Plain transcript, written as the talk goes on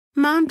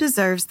Mom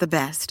deserves the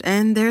best,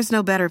 and there's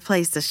no better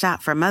place to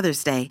shop for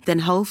Mother's Day than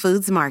Whole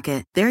Foods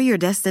Market. They're your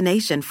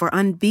destination for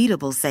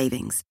unbeatable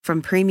savings,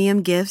 from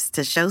premium gifts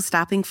to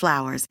show-stopping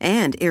flowers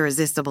and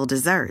irresistible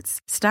desserts.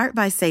 Start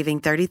by saving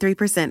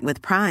 33%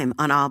 with Prime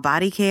on all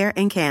body care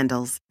and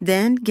candles.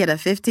 Then get a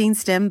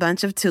 15-stem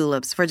bunch of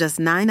tulips for just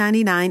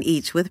 $9.99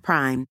 each with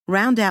Prime.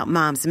 Round out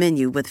Mom's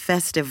menu with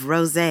festive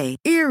rosé,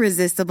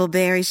 irresistible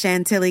berry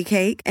chantilly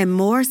cake, and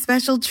more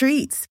special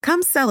treats.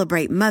 Come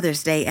celebrate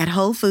Mother's Day at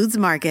Whole Foods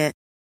Market.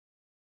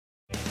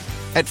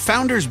 At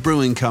Founders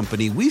Brewing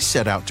Company, we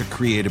set out to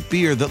create a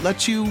beer that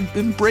lets you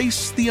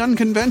embrace the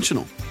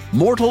unconventional.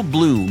 Mortal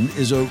Bloom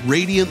is a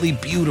radiantly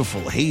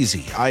beautiful,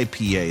 hazy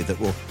IPA that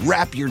will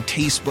wrap your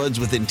taste buds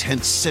with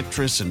intense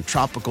citrus and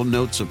tropical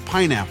notes of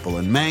pineapple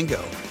and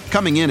mango.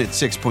 Coming in at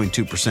 6.2%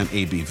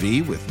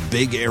 ABV with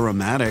big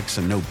aromatics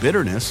and no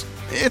bitterness,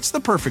 it's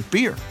the perfect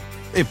beer,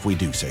 if we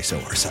do say so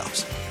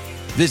ourselves.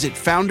 Visit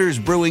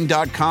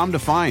foundersbrewing.com to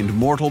find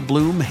Mortal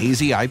Bloom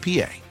Hazy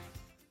IPA.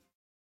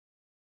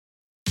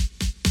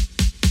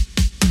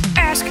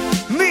 Ask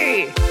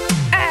me,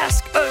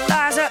 ask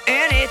Eliza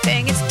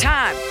anything. It's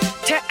time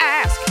to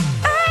ask.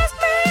 Ask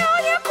me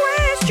all your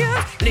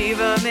questions. Leave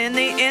them in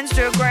the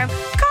Instagram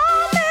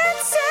comment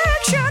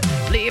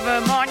section. Leave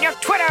them on your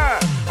Twitter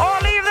or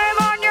leave them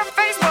on your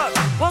Facebook.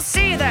 We'll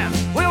see them,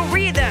 we'll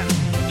read them,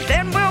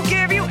 then we'll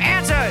give you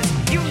answers.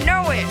 You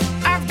know it,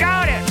 I've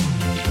got it.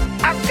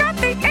 I've got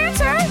the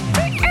answer,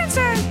 the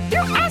answer.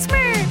 You ask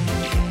me,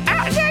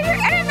 I'll tell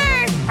you anything.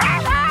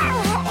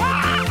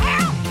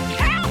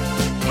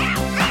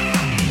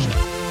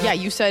 Yeah,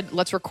 you said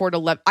let's record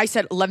 11. I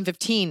said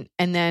 11:15,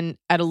 and then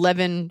at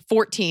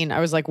 11:14, I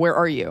was like, "Where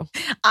are you?"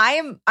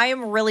 I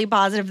am really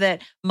positive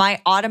that my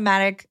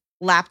automatic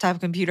laptop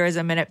computer is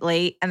a minute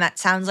late, and that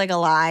sounds like a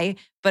lie,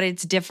 but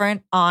it's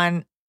different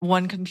on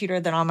one computer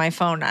than on my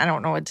phone. I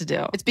don't know what to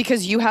do. It's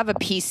because you have a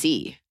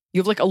PC. You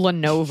have like a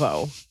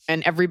Lenovo,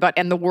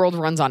 and the world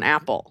runs on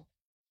Apple.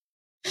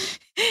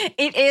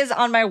 It is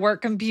on my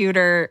work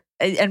computer,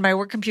 and my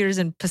work computer is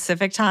in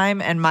Pacific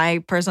time, and my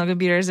personal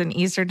computer is in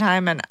Eastern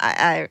time, and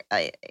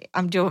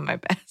I'm doing my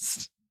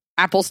best.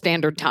 Apple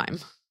Standard Time.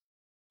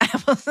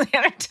 Apple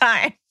Standard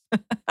Time.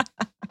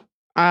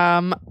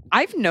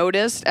 I've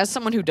noticed, as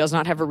someone who does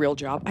not have a real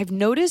job, I've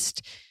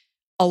noticed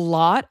a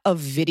lot of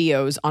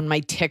videos on my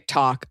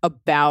TikTok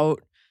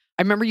about,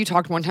 I remember you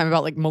talked one time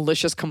about like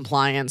malicious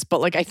compliance, but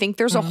like I think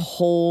there's a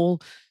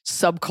whole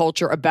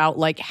subculture about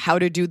like how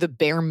to do the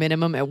bare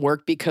minimum at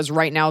work, because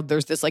right now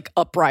there's this like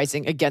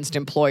uprising against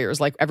employers.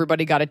 Like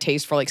everybody got a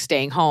taste for like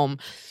staying home.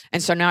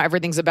 And so now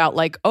everything's about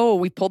like, oh,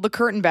 we pulled the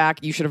curtain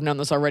back. You should have known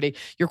this already.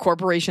 Your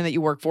corporation that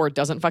you work for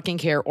doesn't fucking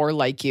care or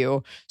like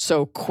you.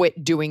 So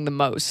quit doing the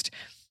most.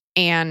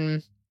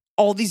 And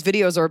all these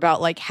videos are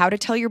about like how to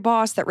tell your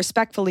boss that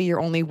respectfully you're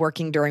only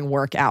working during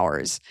work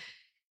hours.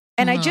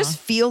 And I just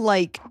feel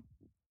like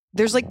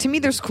there's like, to me,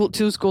 there's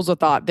two schools of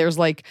thought. There's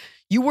like,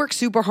 you work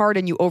super hard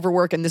and you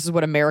overwork, and this is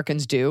what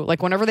Americans do.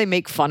 Like whenever they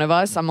make fun of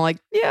us, I'm like,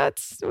 yeah,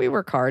 we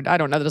work hard. I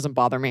don't know. That doesn't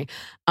bother me.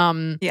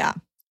 Yeah.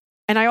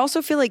 And I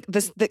also feel like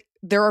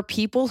there are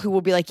people who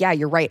will be like, yeah,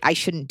 you're right. I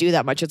shouldn't do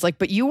that much. It's like,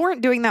 but you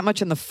weren't doing that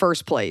much in the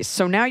first place.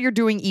 So now you're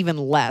doing even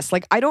less.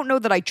 Like, I don't know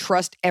that I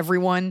trust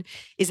everyone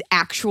is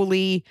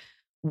actually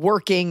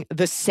working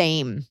the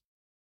same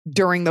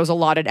during those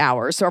allotted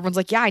hours. So everyone's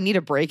like, yeah, I need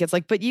a break. It's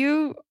like, but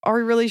you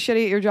are really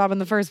shitty at your job in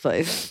the first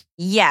place.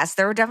 Yes,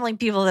 there are definitely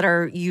people that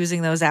are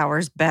using those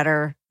hours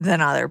better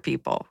than other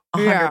people.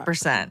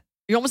 100%.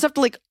 You almost have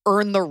to like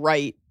earn the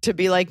right to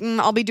be like,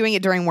 I'll be doing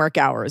it during work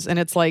hours. And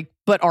it's like,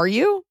 but are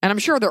you? And I'm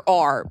sure there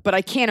are, but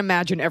I can't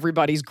imagine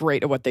everybody's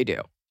great at what they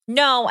do.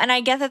 No, and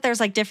I get that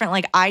there's like different,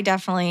 like I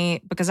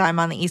definitely, because I'm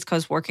on the East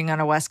Coast working on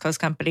a West Coast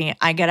company,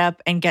 I get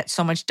up and get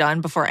so much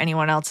done before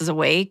anyone else is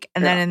awake.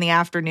 And then in the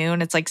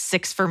afternoon, it's like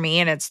 6 for me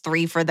and it's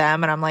 3 for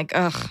them. And I'm like,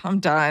 ugh, I'm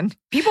done.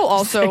 People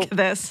also, sick of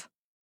this.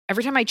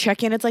 Every time I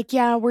check in, it's like,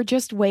 yeah, we're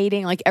just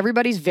waiting. Like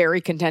everybody's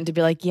very content to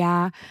be like,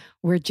 yeah,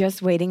 we're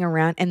just waiting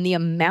around. And the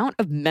amount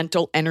of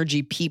mental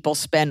energy people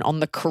spend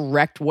on the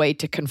correct way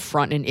to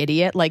confront an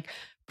idiot, like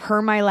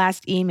per my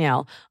last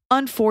email,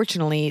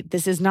 unfortunately,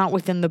 this is not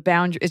within the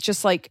boundary. It's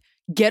just like,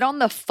 get on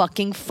the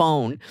fucking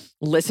phone,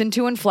 listen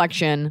to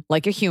inflection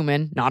like a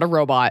human, not a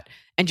robot,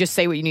 and just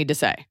say what you need to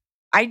say.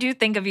 I do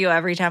think of you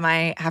every time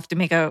I have to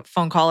make a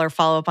phone call or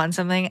follow up on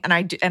something. And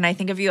I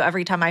think of you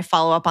every time I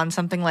follow up on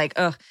something like,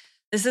 ugh,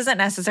 this isn't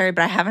necessary,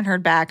 but I haven't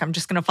heard back. I'm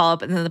just going to follow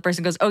up. And then the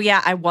person goes, oh yeah,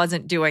 I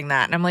wasn't doing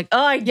that. And I'm like,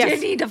 oh, I did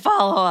need to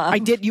follow up. I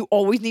did. You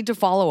always need to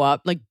follow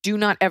up. Like, do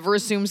not ever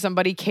assume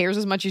somebody cares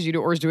as much as you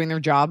do or is doing their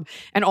job.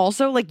 And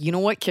also, like, you know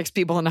what kicks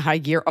people into high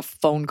gear? A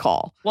phone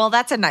call. Well,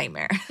 that's a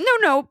nightmare.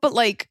 No, but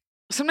like,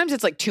 sometimes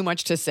it's like too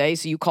much to say.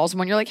 So you call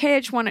someone, you're like, hey, I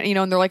just want to,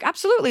 and they're like,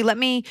 absolutely,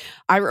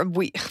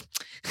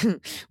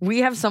 we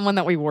have someone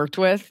that we worked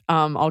with.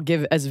 I'll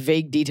give as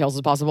vague details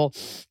as possible.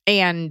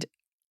 And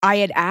I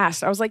had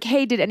asked, I was like,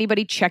 hey, did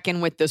anybody check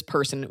in with this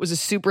person? It was a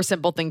super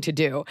simple thing to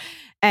do.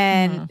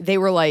 And they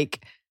were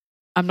like,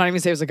 I'm not even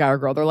saying it was a guy or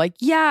girl. They're like,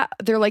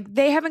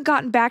 they haven't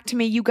gotten back to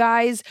me. You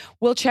guys,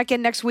 we'll check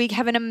in next week.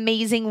 Have an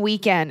amazing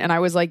weekend. And I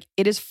was like,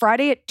 it is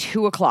Friday at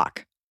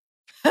 2:00.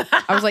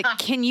 I was like,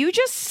 can you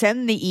just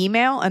send the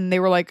email? And they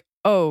were like,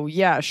 oh,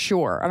 yeah,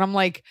 sure. And I'm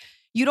like,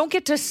 you don't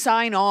get to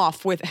sign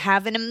off with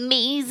have an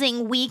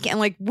amazing weekend.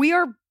 Like, we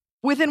are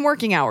within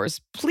working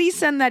hours. Please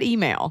send that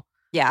email.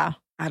 Yeah.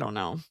 I don't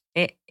know.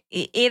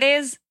 It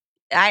is.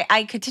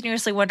 I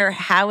continuously wonder,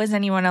 how is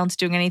anyone else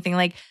doing anything?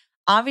 Like,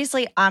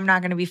 obviously, I'm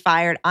not going to be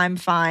fired. I'm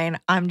fine.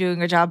 I'm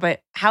doing a job.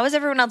 But how is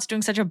everyone else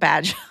doing such a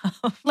bad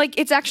job? Like,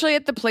 it's actually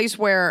at the place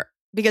where,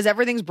 because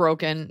everything's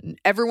broken,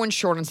 everyone's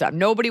short on staff.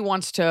 Nobody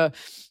wants to,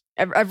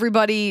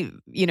 everybody,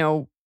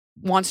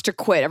 wants to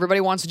quit.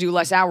 Everybody wants to do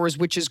less hours,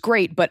 which is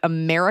great. But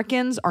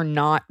Americans are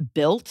not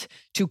built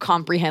to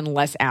comprehend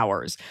less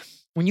hours.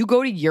 When you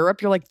go to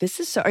Europe, you're like, this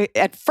is so,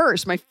 at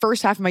first, my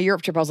first half of my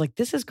Europe trip, I was like,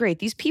 this is great.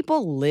 These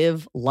people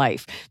live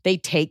life. They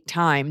take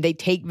time. They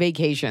take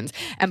vacations.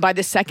 And by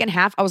the second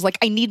half, I was like,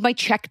 I need my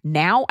check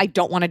now. I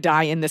don't want to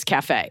die in this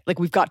cafe. Like,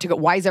 we've got to go.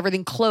 Why is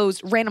everything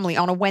closed randomly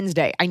on a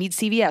Wednesday? I need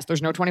CVS.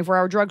 There's no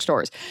 24-hour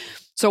drugstores.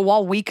 So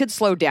while we could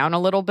slow down a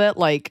little bit,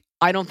 like,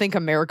 I don't think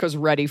America's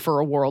ready for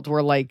a world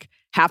where like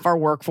half our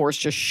workforce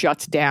just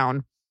shuts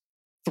down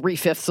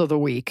 3/5 of the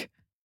week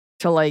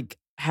to like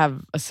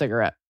have a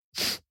cigarette.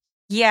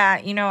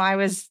 Yeah, I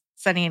was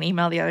sending an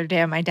email the other day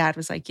and my dad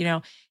was like,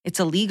 it's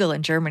illegal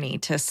in Germany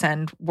to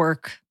send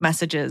work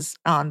messages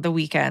on the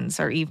weekends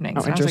or evenings.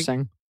 Oh, and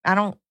interesting. I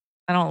was like,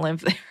 I don't live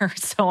there,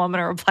 so I'm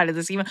going to reply to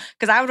this email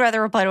because I would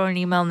rather reply to an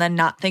email and then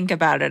not think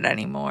about it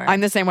anymore.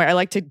 I'm the same way. I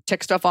like to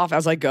tick stuff off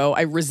as I go.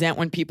 I resent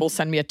when people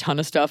send me a ton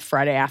of stuff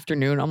Friday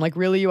afternoon. I'm like,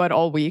 really? You had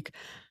all week?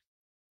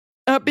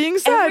 Being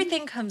said,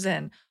 everything comes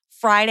in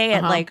Friday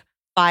at like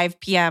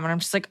 5 p.m. and I'm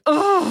just like,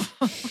 oh.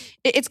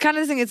 It's kind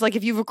of the thing. It's like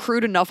if you've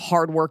accrued enough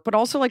hard work, but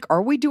also like,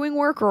 are we doing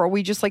work or are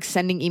we just like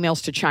sending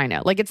emails to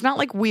China? Like, it's not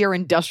like we are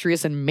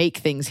industrious and make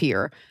things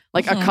here.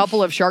 Like a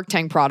couple of Shark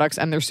Tank products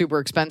and they're super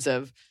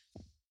expensive.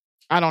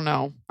 I don't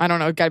know.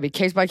 It got to be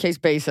case by case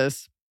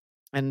basis.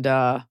 And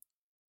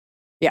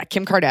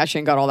Kim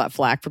Kardashian got all that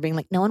flack for being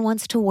like, no one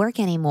wants to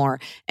work anymore.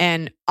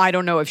 And I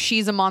don't know if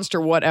she's a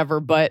monster, whatever,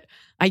 but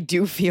I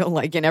do feel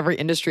like in every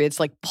industry, it's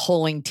like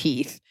pulling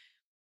teeth.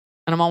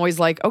 And I'm always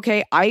like,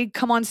 okay, I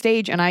come on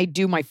stage and I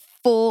do my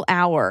full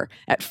hour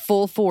at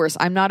full force.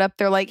 I'm not up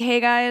there like, hey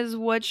guys,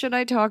 what should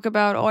I talk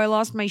about? Oh, I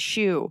lost my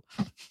shoe.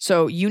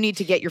 So you need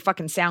to get your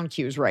fucking sound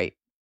cues right.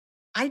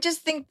 I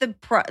just think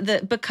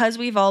because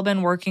we've all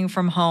been working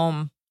from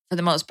home for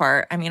the most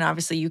part. I mean,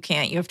 obviously you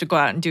have to go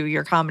out and do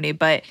your comedy,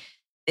 but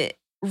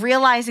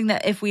realizing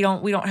that if we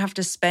don't have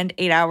to spend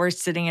 8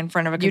 hours sitting in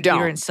front of a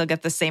computer and still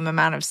get the same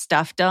amount of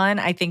stuff done,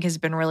 I think has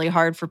been really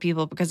hard for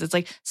people because it's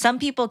like some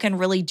people can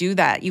really do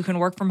that. You can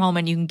work from home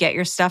and you can get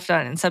your stuff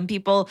done. And some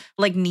people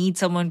like need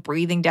someone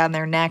breathing down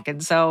their neck.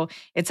 And so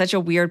it's such a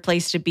weird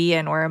place to be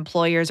in where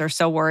employers are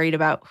so worried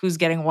about who's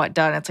getting what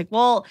done. It's like,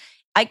 well,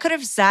 I could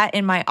have sat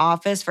in my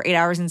office for 8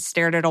 hours and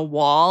stared at a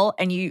wall,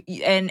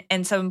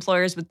 and some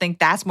employers would think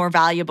that's more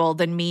valuable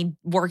than me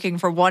working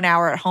for 1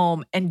 hour at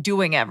home and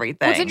doing everything.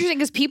 Well, it's interesting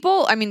because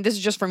people, I mean, this is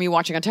just from me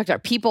watching on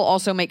TikTok, people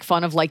also make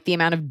fun of like the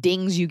amount of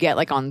dings you get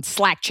like on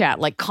Slack chat,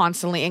 like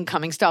constantly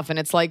incoming stuff. And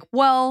it's like,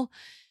 well,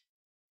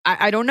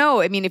 I don't know.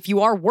 I mean, if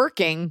you are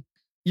working,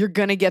 you're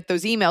going to get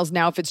those emails.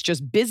 Now, if it's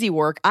just busy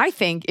work, I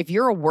think if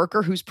you're a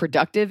worker who's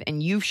productive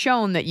and you've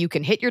shown that you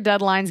can hit your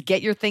deadlines,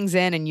 get your things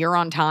in, and you're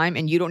on time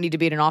and you don't need to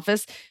be in an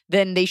office,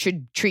 then they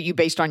should treat you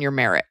based on your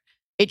merit.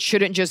 It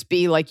shouldn't just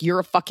be like you're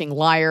a fucking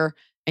liar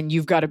and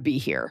you've got to be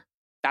here.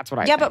 That's what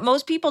I think. Yeah, but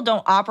most people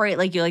don't operate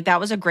like you. Like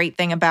that was a great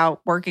thing about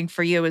working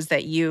for you is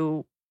that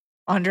you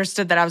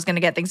understood that I was going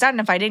to get things done. And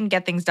if I didn't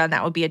get things done,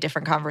 that would be a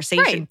different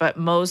conversation. Right. But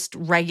most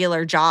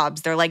regular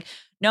jobs, they're like,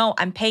 no,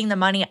 I'm paying the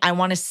money. I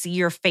want to see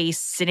your face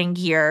sitting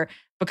here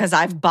because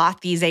I've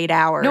bought these 8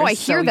 hours. No, I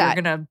hear that.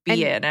 You're going to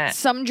be in it.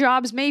 Some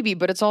jobs maybe,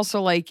 but it's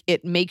also like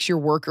it makes your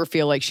worker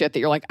feel like shit that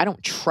you're like, I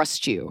don't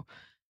trust you.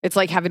 It's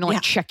like having to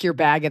like check your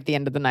bag at the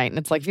end of the night. And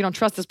it's like, if you don't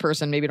trust this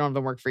person, maybe don't have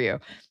them work for you.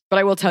 But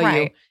I will tell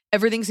you,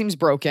 everything seems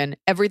broken.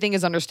 Everything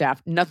is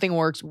understaffed. Nothing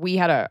works. We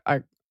had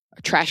a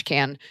trash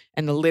can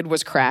and the lid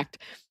was cracked.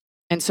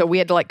 And so we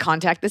had to like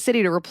contact the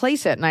city to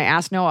replace it. And I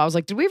asked Noah, I was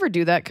like, did we ever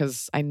do that?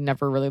 Because I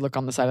never really look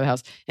on the side of the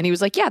house. And he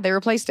was like, yeah, they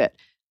replaced it.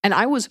 And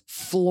I was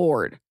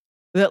floored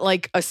that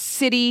like a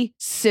city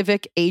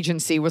civic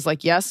agency was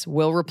like, yes,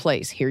 we'll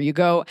replace. Here you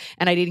go.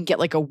 And I didn't get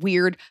like a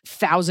weird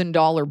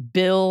 $1,000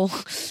 bill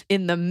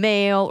in the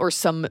mail or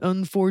some,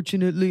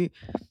 unfortunately.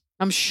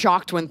 I'm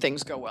shocked when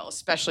things go well,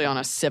 especially on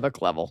a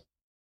civic level.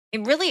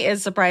 It really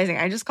is surprising.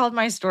 I just called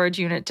my storage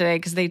unit today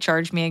because they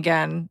charged me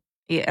again.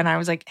 And I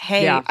was like,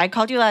 hey, I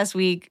called you last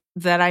week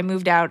that I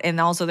moved out and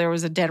also there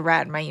was a dead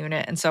rat in my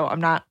unit. And so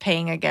I'm not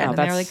paying again. And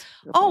they're like,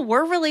 oh,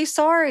 we're really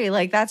sorry.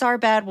 Like, that's our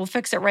bad. We'll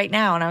fix it right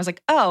now. And I was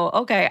like,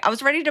 oh, okay. I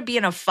was ready to be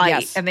in a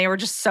fight and they were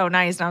just so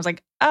nice. And I was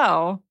like,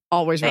 oh,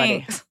 always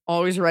thanks. ready.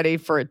 Always ready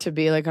for it to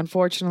be like,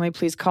 unfortunately,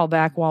 please call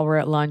back while we're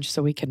at lunch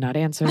so we cannot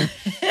answer.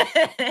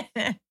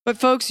 But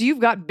folks, you've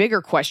got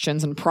bigger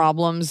questions and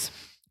problems.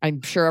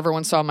 I'm sure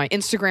everyone saw my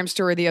Instagram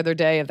story the other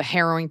day of the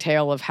harrowing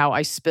tale of how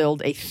I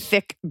spilled a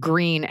thick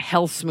green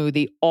health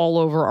smoothie all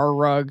over our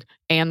rug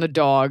and the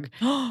dog.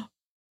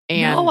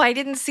 And no, I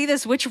didn't see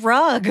this. Which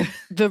rug?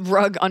 the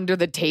rug under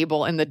the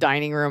table in the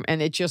dining room,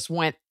 and it just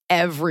went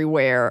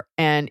everywhere.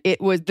 And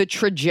it was the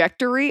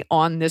trajectory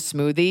on this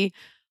smoothie.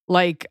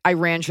 Like,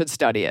 Iran should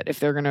study it if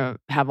they're going to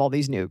have all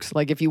these nukes.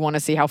 Like, if you want to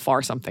see how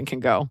far something can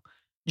go,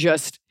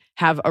 just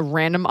have a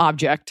random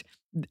object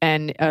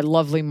and a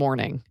lovely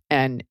morning,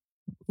 and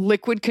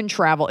liquid can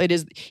travel. It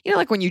is,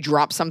 like when you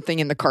drop something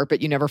in the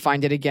carpet, you never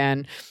find it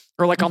again,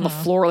 or like on the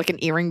floor, like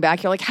an earring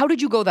back. You're like, how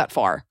did you go that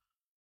far?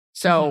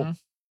 So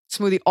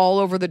smoothie all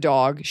over the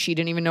dog. She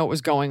didn't even know what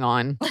was going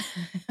on.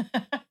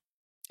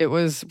 It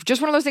was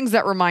just one of those things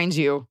that reminds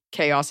you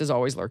chaos is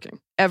always lurking,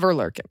 ever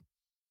lurking.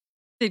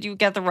 Did you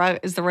get the rug?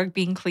 Is the rug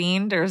being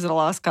cleaned or is it a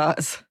lost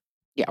cause?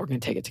 Yeah, we're going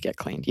to take it to get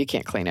cleaned. You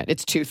can't clean it.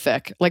 It's too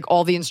thick. Like,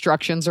 all the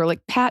instructions are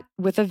like, pat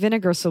with a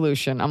vinegar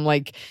solution. I'm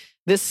like,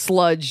 this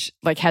sludge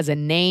like has a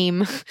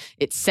name.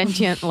 It's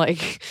sentient.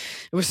 Like,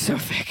 it was so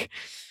thick.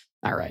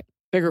 All right.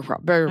 Bigger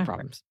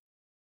problems.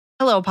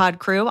 Hello, Pod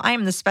Crew. I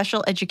am the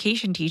special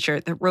education teacher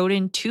that wrote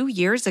in 2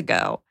 years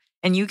ago,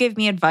 and you gave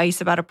me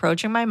advice about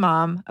approaching my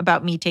mom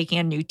about me taking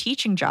a new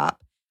teaching job.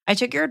 I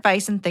took your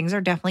advice and things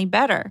are definitely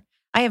better.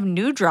 I have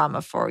new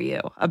drama for you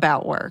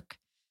about work.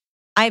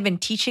 I have been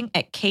teaching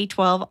at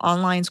K-12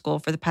 online school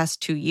for the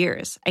past 2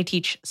 years. I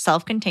teach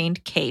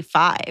self-contained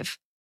K-5.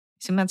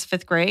 Assume that's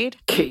 5th grade?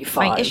 K-5.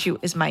 My issue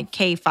is my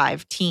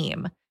K-5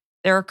 team.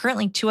 There are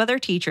currently 2 other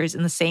teachers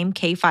in the same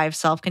K-5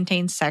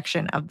 self-contained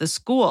section of the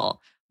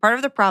school. Part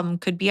of the problem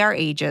could be our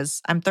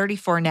ages. I'm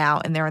 34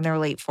 now, and they're in their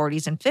late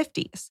 40s and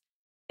 50s.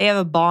 They have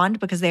a bond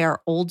because they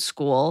are old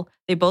school.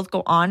 They both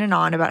go on and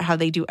on about how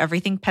they do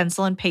everything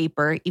pencil and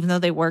paper, even though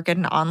they work at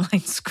an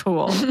online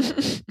school.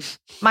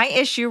 My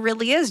issue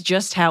really is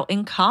just how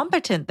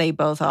incompetent they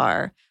both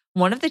are.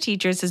 One of the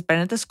teachers has been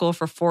at the school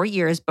for 4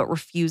 years, but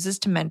refuses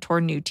to mentor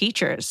new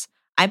teachers.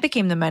 I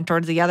became the mentor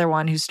to the other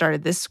one who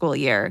started this school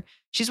year.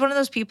 She's one of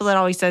those people that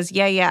always says,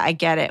 yeah, I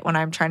get it, when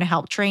I'm trying to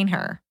help train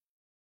her.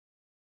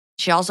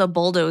 She also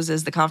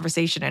bulldozes the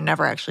conversation and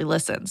never actually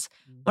listens.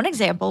 One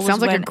example was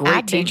sounds like when a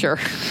great teacher.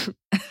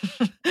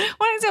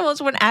 One example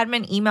was when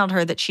admin emailed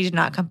her that she did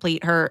not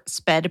complete her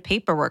SPED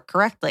paperwork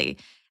correctly.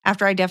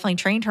 After I definitely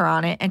trained her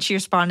on it, and she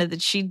responded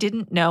that she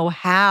didn't know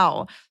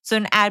how. So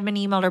an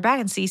admin emailed her back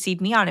and CC'd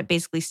me on it,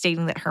 basically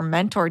stating that her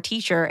mentor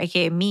teacher,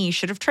 aka me,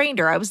 should have trained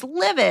her. I was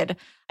livid.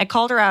 I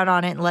called her out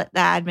on it and let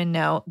the admin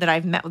know that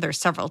I've met with her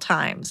several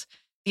times.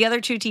 The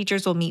other 2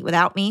 teachers will meet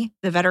without me.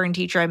 The veteran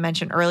teacher I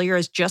mentioned earlier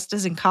is just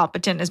as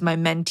incompetent as my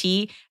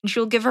mentee, and she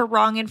will give her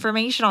wrong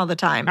information all the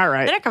time. All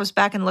right. Then it comes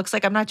back and looks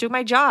like I'm not doing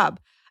my job.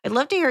 I'd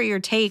love to hear your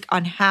take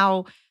on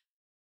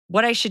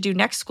what I should do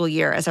next school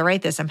year. As I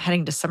write this, I'm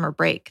heading to summer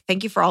break.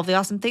 Thank you for all the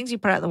awesome things you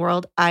put out in the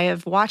world. I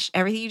have watched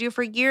everything you do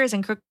for years,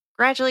 and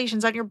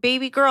congratulations on your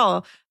baby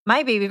girl.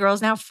 My baby girl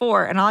is now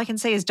 4, and all I can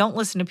say is don't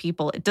listen to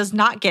people. It does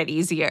not get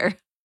easier.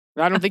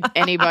 I don't think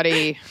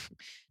anybody...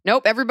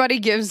 Nope,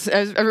 everybody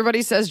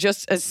says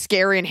just as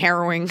scary and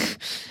harrowing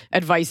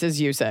advice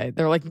as you say.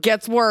 They're like,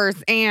 gets worse,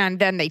 and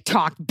then they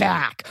talk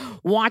back.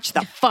 Watch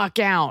the fuck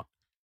out.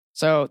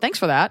 So thanks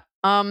for that.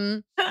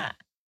 I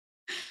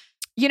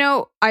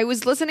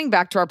was listening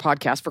back to our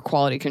podcast for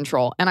quality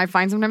control, and I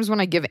find sometimes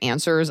when I give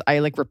answers, I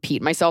like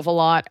repeat myself a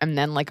lot, and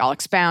then like I'll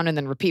expound and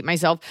then repeat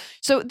myself.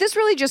 So this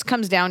really just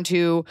comes down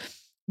to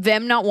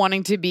them not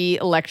wanting to be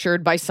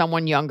lectured by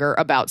someone younger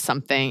about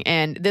something.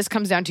 And this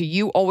comes down to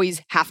you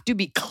always have to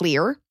be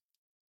clear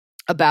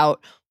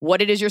about what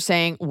it is you're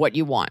saying, what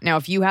you want. Now,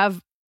 if you have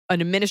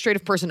an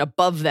administrative person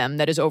above them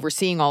that is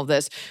overseeing all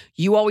this,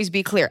 you always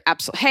be clear.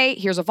 Absolutely. Hey,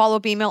 here's a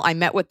follow-up email. I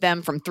met with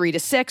them from 3 to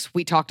 6.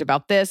 We talked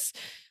about this.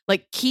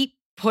 Like, keep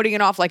putting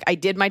it off. Like, I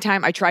did my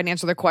time. I tried to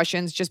answer their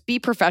questions. Just be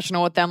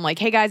professional with them. Like,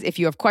 hey guys, if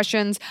you have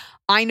questions,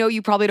 I know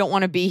you probably don't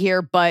want to be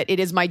here, but it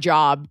is my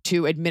job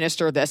to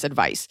administer this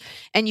advice.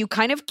 And you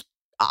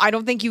I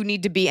don't think you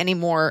need to be any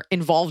more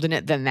involved in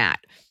it than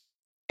that.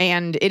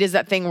 And it is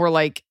that thing where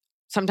like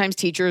sometimes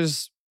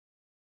teachers,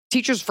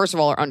 first of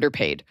all, are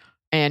underpaid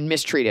and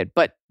mistreated,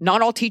 but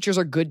not all teachers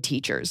are good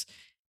teachers.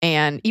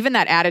 And even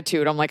that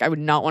attitude, I'm like, I would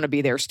not want to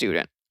be their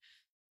student.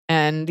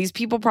 And these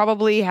people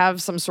probably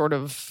have some sort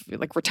of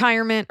like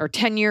retirement or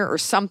tenure or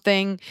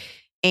something,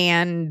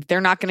 and they're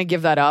not going to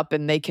give that up,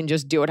 and they can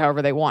just do it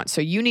however they want.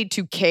 So you need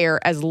to care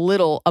as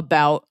little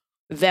about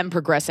them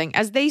progressing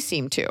as they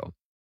seem to.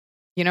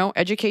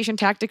 Education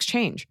tactics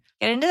change.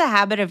 Get into the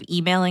habit of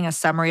emailing a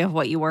summary of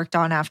what you worked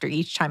on after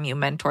each time you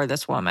mentor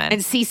this woman. And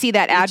CC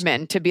that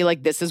admin to be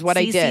like, this is what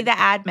I did. CC the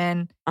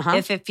admin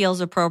if it feels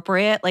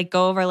appropriate. Like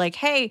go over like,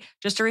 hey,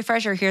 just a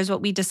refresher, here's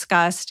what we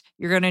discussed.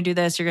 You're going to do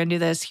this. You're going to do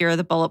this. Here are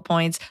the bullet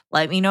points.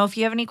 Let me know if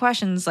you have any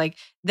questions. Like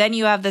then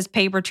you have this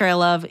paper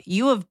trail of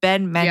you have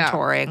been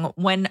mentoring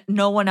when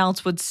no one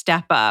else would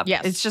step up.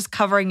 Yes. It's just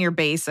covering your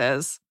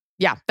bases.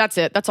 Yeah, that's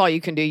it. That's all you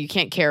can do. You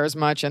can't care as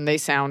much and they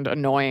sound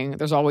annoying.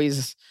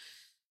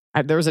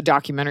 There was a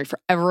documentary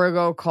forever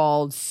ago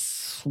called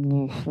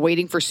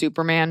Waiting for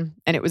Superman,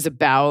 and it was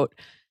about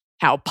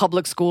how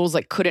public schools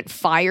like couldn't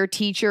fire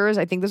teachers.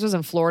 I think this was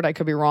in Florida, I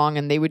could be wrong,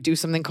 and they would do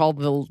something called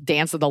the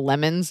Dance of the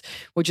Lemons,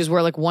 which is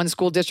where like one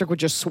school district would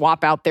just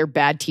swap out their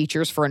bad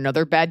teachers for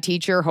another bad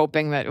teacher,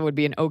 hoping that it would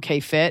be an okay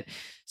fit.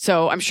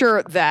 So I'm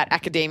sure that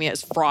academia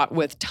is fraught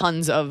with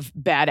tons of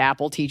bad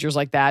apple teachers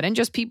like that and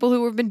just people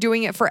who have been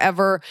doing it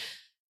forever.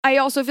 I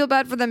also feel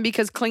bad for them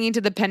because clinging to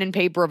the pen and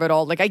paper of it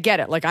all, like I get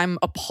it. Like I'm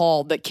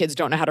appalled that kids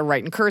don't know how to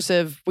write in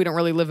cursive. We don't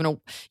really live in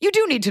you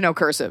do need to know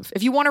cursive.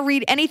 If you want to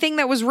read anything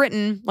that was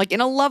written like in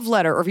a love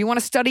letter, or if you want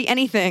to study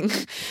anything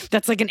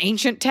that's like an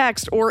ancient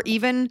text or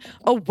even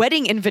a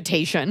wedding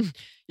invitation,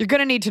 you're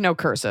going to need to know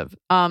cursive.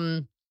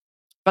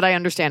 But I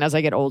understand as I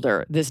get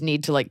older, this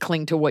need to like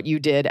cling to what you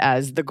did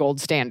as the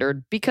gold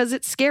standard because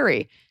it's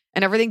scary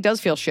and everything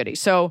does feel shitty.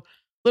 So a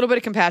little bit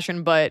of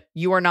compassion, but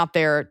you are not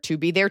there to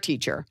be their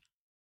teacher.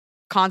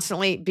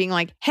 Constantly being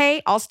like,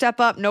 hey, I'll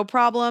step up, no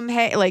problem.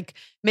 Hey, like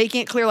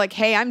making it clear, like,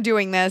 hey, I'm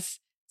doing this.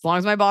 As long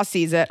as my boss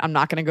sees it, I'm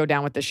not going to go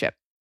down with the ship.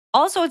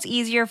 Also, it's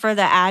easier for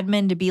the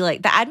admin to be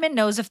like, the admin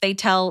knows if they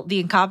tell the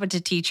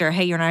incompetent teacher,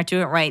 hey, you're not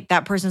doing it right,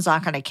 that person's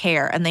not going to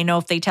care. And they know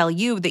if they tell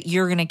you that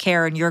you're going to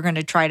care and you're going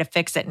to try to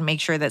fix it and make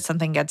sure that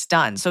something gets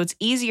done. So it's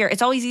easier.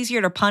 It's always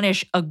easier to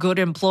punish a good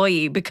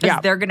employee because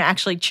they're going to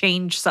actually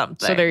change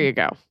something. So there you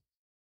go.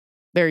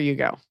 There you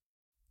go.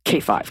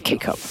 K5,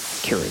 K-Cup,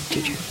 Keurig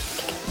teaching.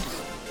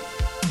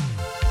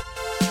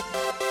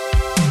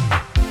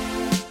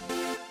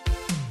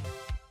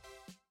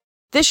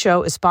 This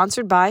show is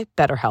sponsored by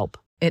BetterHelp.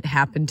 It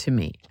happened to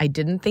me. I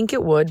didn't think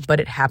it would,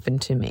 but it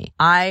happened to me.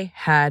 I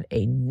had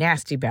a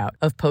nasty bout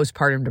of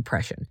postpartum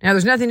depression. Now,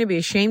 there's nothing to be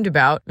ashamed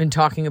about in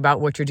talking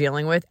about what you're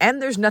dealing with, and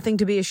there's nothing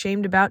to be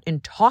ashamed about in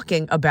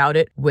talking about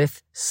it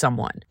with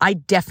someone. I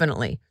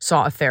definitely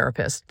saw a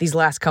therapist these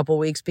last couple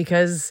weeks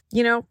because,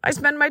 you know, I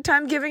spend my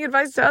time giving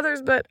advice to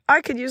others, but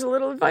I could use a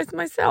little advice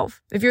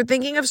myself. If you're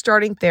thinking of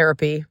starting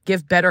therapy,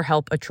 give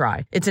BetterHelp a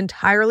try. It's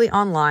entirely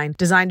online,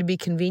 designed to be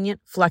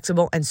convenient,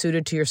 flexible, and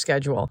suited to your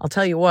schedule. I'll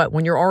tell you what,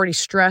 when you're already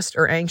stressed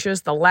or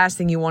anxious, the last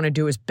thing you want to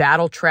do is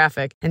battle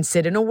traffic and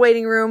sit in a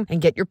waiting room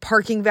and get your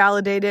parking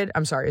validated.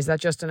 I'm sorry, is that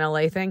just an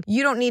LA thing?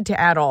 You don't need to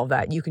add all of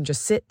that. You can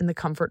just sit in the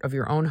comfort of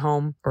your own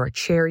home or a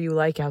chair you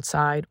like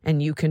outside,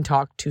 and you can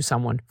talk to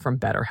someone from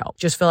BetterHelp.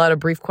 Just fill out a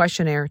brief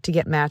questionnaire to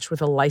get matched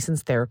with a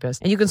licensed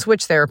therapist, and you can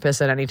switch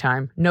therapists at any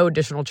time. No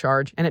additional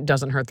charge, and it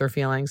doesn't hurt their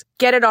feelings.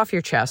 Get it off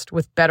your chest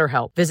with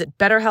BetterHelp. Visit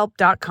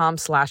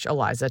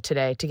BetterHelp.com/Eliza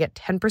today to get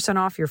 10%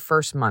 off your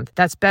first month.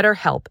 That's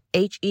BetterHelp,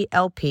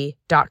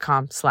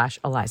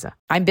 HELP.com/Eliza.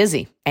 I'm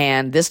busy,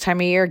 and this time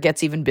of year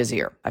gets even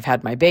busier. I've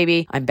had my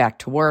baby, I'm back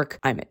to work,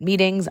 I'm at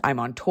meetings, I'm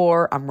on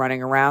tour, I'm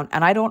running around,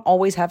 and I don't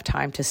always have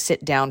time to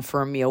sit down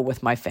for a meal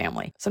with my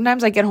family.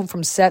 Sometimes I get home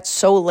from set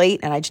so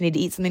late and I just need to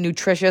eat something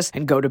nutritious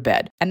and go to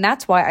bed. And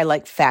that's why I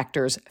like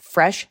Factor's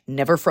fresh,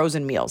 never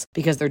frozen meals,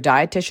 because they're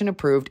dietitian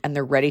approved and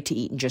they're ready to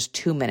eat in just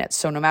 2 minutes.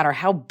 So no matter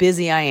how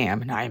busy I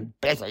am, and I'm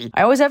busy,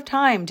 I always have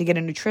time to get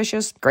a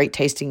nutritious, great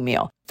tasting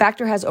meal.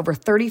 Factor has over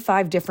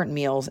 35 different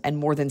meals and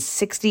more than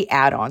 60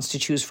 add-ons to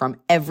choose from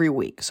every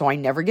week, so I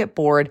never get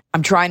bored.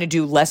 I'm trying to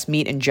do less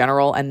meat in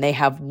general, and they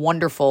have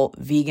wonderful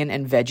vegan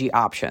and veggie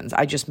options.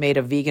 I just made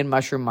a vegan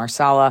mushroom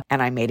marsala,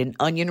 and I made an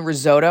onion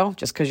risotto.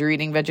 Just because you're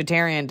eating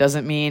vegetarian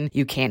doesn't mean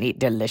you can't eat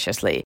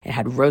deliciously. It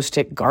had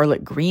roasted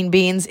garlic green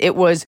beans. It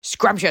was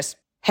scrumptious.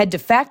 Head to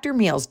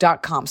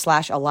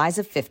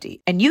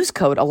factormeals.com/Eliza50 and use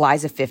code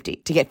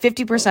Eliza50 to get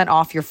 50%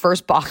 off your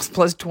first box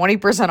plus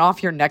 20%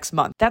 off your next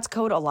month. That's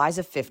code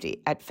Eliza50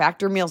 at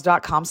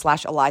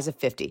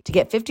factormeals.com/Eliza50 to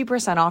get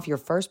 50% off your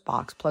first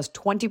box plus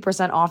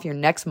 20% off your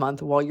next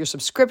month while your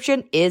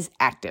subscription is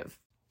active.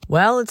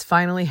 Well, it's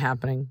finally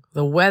happening.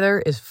 The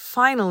weather is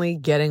finally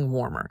getting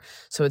warmer.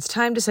 So it's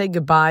time to say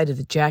goodbye to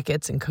the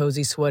jackets and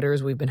cozy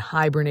sweaters we've been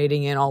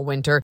hibernating in all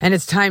winter. And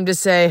it's time to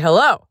say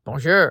hello,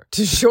 bonjour,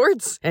 to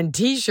shorts and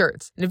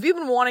t-shirts. And if you've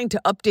been wanting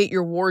to update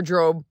your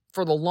wardrobe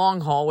for the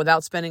long haul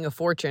without spending a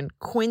fortune,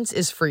 Quince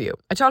is for you.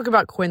 I talk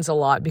about Quince a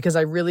lot because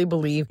I really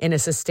believe in a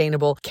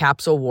sustainable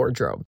capsule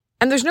wardrobe.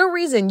 And there's no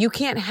reason you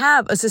can't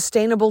have a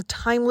sustainable,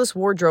 timeless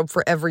wardrobe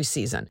for every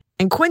season.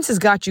 And Quince has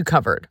got you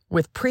covered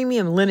with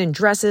premium linen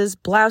dresses,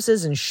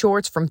 blouses, and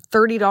shorts from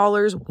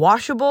 $30,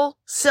 washable,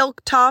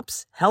 silk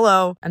tops,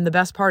 hello. And the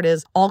best part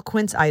is all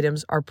Quince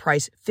items are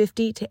priced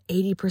 50 to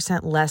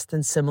 80% less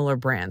than similar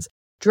brands.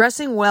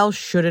 Dressing well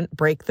shouldn't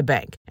break the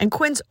bank. And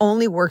Quince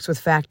only works with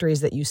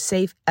factories that use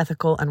safe,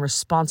 ethical, and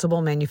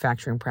responsible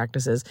manufacturing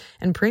practices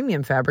and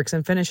premium fabrics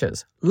and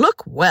finishes.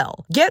 Look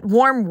well. Get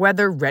warm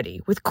weather ready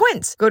with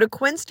Quince. Go to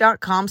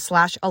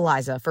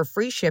quince.com/Eliza for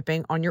free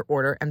shipping on your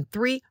order and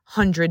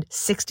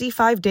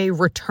 365-day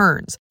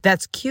returns.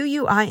 That's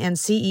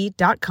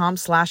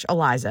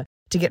QUINCE.com/Eliza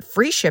to get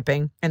free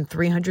shipping and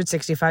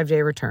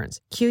 365-day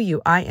returns.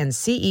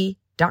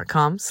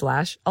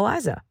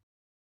 QUINCE.com/Eliza.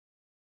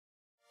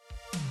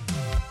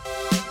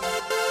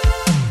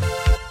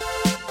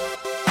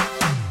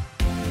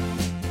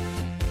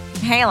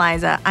 Hey,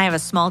 Eliza, I have a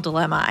small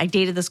dilemma. I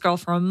dated this girl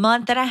for a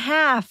month and a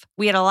half.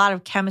 We had a lot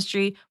of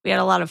chemistry. We had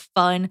a lot of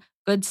fun,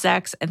 good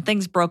sex, and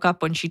things broke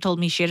up when she told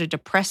me she had a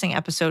depressing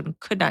episode and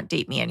could not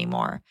date me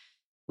anymore.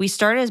 We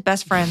started as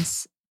best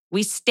friends.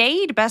 We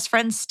stayed best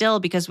friends still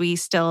because we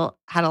still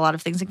had a lot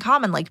of things in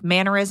common, like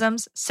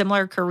mannerisms,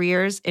 similar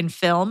careers in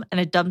film, and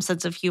a dumb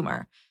sense of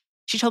humor.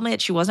 She told me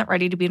that she wasn't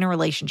ready to be in a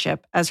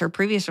relationship, as her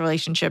previous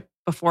relationship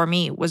before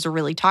me was a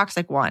really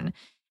toxic one,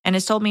 and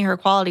has told me her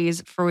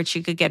qualities for which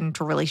she could get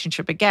into a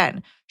relationship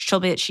again. She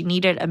told me that she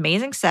needed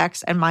amazing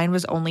sex and mine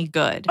was only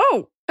good.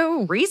 Oh.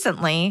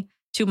 Recently,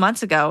 2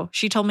 months ago,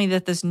 she told me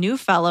that this new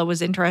fellow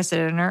was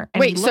interested in her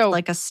and he looked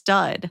like a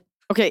stud.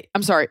 Okay,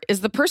 I'm sorry.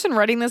 Is the person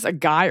writing this a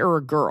guy or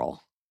a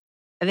girl?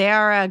 They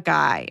are a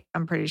guy,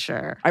 I'm pretty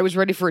sure. I was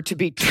ready for it to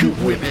be two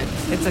women.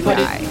 It's a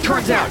guy. It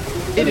turns out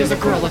it is a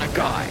girl and a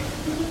guy.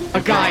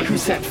 A guy who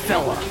said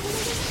fella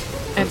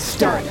and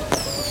stud.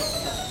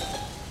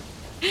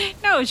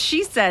 No,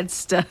 she said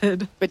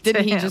stud. But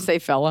didn't he just say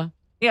fella?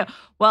 Yeah.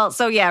 Well,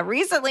 so yeah,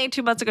 recently,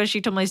 2 months ago,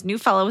 she told me this new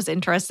fellow was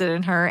interested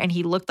in her and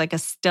he looked like a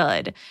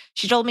stud.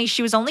 She told me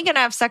she was only going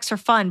to have sex for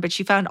fun, but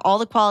she found all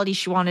the qualities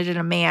she wanted in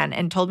a man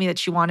and told me that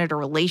she wanted a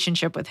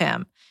relationship with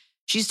him.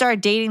 She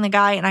started dating the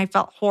guy and I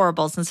felt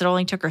horrible since it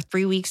only took her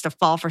 3 weeks to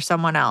fall for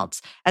someone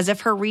else, as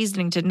if her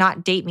reasoning to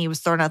not date me was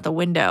thrown out the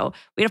window.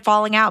 We had a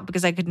falling out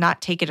because I could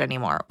not take it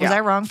anymore. Was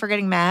I wrong for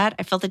getting mad?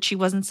 I felt that she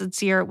wasn't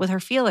sincere with her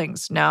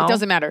feelings. No. It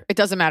doesn't matter. It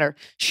doesn't matter.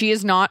 She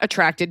is not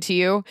attracted to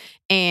you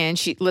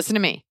and listen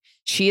to me.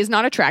 She is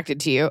not attracted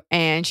to you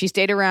and she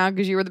stayed around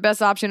because you were the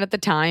best option at the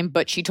time,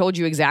 but she told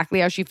you exactly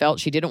how she felt.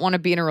 She didn't want to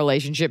be in a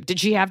relationship. Did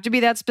she have to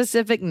be that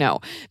specific? No,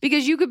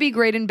 because you could be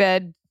great in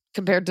bed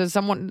compared to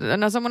someone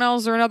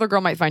else or another girl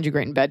might find you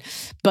great in bed,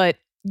 but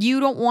you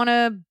don't want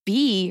to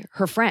be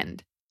her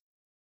friend.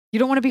 You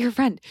don't want to be her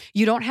friend.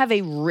 You don't have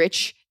a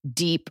rich,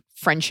 deep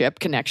friendship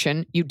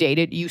connection. You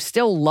dated, you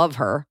still love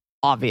her,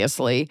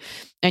 obviously,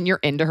 and you're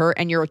into her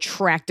and you're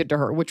attracted to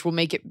her, which will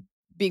make it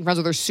being friends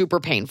with her super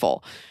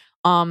painful.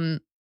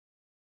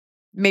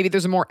 Maybe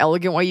there's a more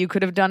elegant way you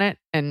could have done it.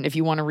 And if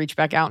you want to reach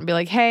back out and be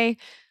like, hey,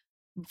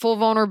 full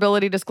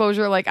vulnerability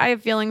disclosure, like I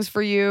have feelings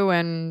for you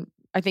and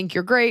I think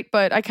you're great,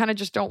 but I kind of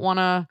just don't want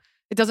to,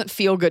 it doesn't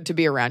feel good to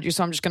be around you.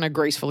 So I'm just going to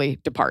gracefully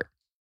depart.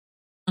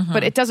 Mm-hmm.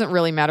 But it doesn't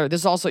really matter.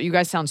 This is also, you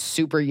guys sound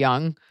super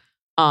young.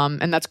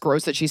 And that's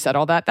gross that she said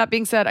all that. That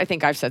being said, I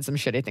think I've said some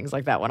shitty things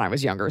like that when I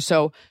was younger.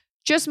 So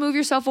just move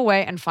yourself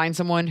away and find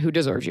someone who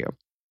deserves you.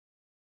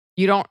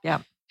 You don't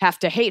have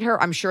to hate her.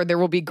 I'm sure there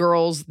will be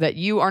girls that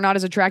you are not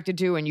as attracted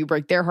to and you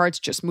break their hearts.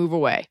 Just move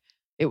away.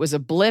 It was a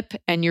blip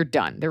and you're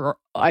done.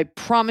 I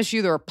promise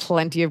you, there are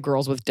plenty of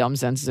girls with dumb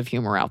senses of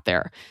humor out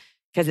there.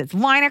 Because it's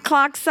 1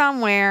 o'clock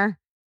somewhere,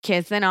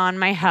 kissing on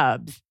my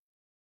hubs.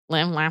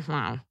 Live, laugh,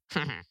 love.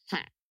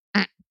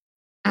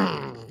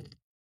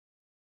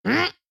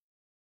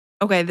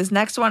 Okay, this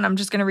next one, I'm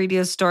just going to read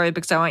you a story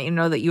because I want you to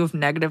know that you have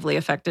negatively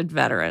affected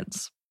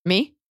veterans.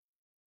 Me?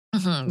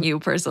 You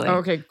personally.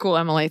 Okay, cool,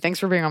 Emily. Thanks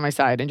for being on my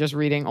side and just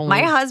reading only.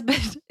 My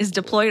husband is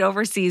deployed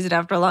overseas and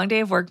after a long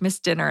day of work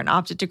missed dinner and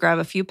opted to grab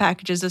a few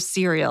packages of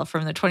cereal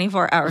from the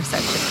 24-hour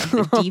section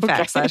of the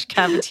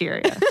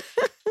DFAC/cafeteria.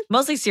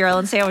 Mostly cereal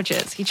and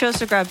sandwiches. He chose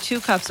to grab 2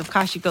 cups of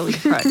Kashi Goli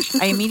Crunch.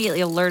 I immediately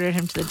alerted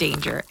him to the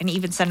danger and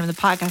even sent him the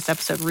podcast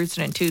episode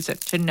Rootin' and Tootin'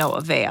 to no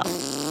avail.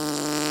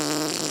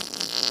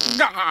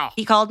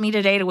 He called me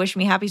today to wish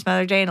me happy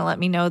Mother's Day and to let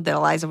me know that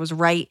Eliza was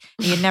right.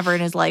 He had never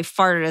in his life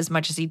farted as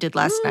much as he did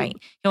last night.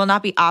 He will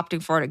not be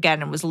opting for it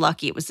again and was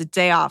lucky it was a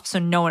day off, so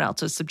no one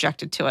else was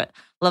subjected to it.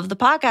 Love the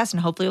podcast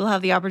and hopefully we'll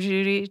have the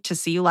opportunity to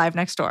see you live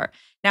next door.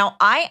 Now,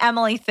 I,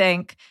 Emily,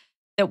 think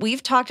that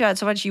we've talked about it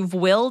so much, you've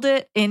willed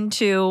it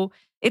into,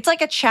 it's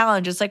like a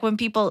challenge. It's like when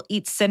people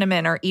eat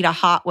cinnamon or eat a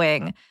hot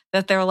wing,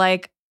 that they're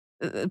like,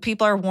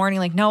 people are warning,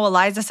 like, no,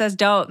 Eliza says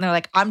don't. And they're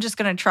like, I'm just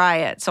going to try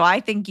it. So I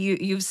think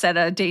you've set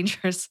a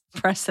dangerous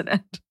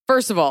precedent.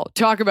 First of all,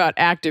 talk about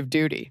active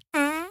duty.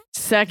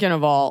 Second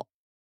of all,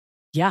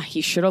 yeah,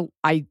 he should have,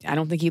 I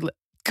don't think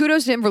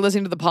kudos to him for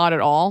listening to the pod at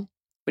all,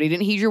 but he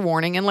didn't heed your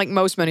warning. And like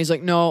most men, he's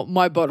like, no,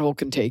 my butthole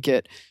can take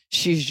it.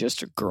 She's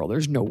just a girl.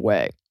 There's no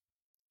way.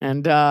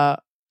 And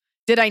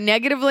did I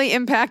negatively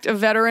impact a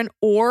veteran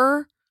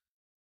or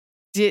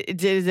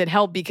did it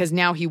help because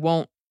now he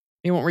won't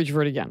reach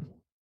for it again?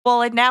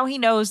 Well, and now he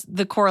knows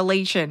the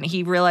correlation.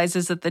 He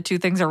realizes that the two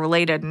things are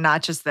related,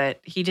 not just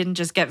that he didn't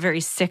just get very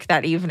sick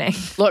that evening.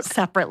 Look,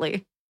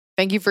 separately.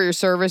 Thank you for your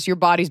service. Your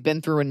body's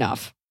been through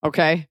enough,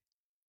 okay?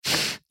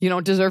 You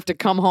don't deserve to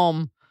come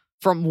home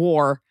from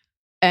war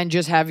and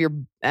just have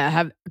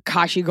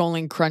Kashi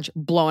Goli Crunch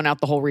blowing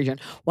out the whole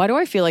region. Why do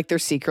I feel like they're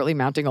secretly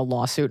mounting a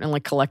lawsuit and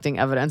like collecting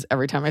evidence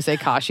every time I say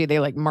Kashi? They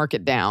like mark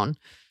it down.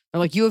 They're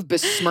like, you have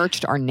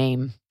besmirched our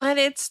name. But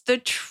it's the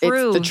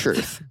truth. It's the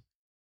truth.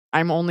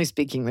 I'm only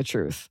speaking the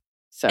truth.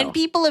 So, and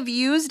people have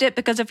used it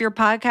because of your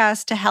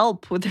podcast to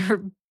help with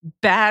their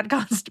bad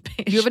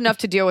constipation. You have enough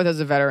to deal with as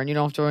a veteran. You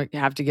don't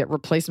have to get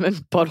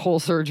replacement butthole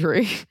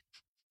surgery.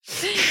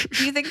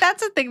 Do you think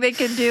that's a thing they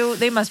can do?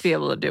 They must be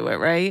able to do it,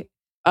 right?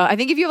 I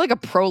think if you have like a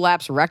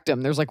prolapse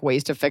rectum, there's like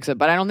ways to fix it,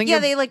 but I don't think. Yeah,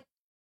 they like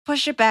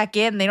push it back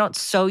in. They don't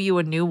sew you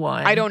a new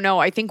one. I don't know.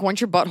 I think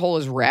once your butthole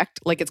is wrecked,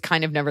 like it's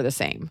kind of never the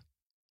same.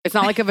 It's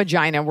not like a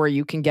vagina where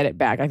you can get it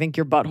back. I think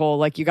your butthole,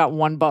 like you got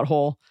one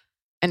butthole,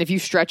 and if you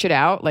stretch it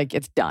out, like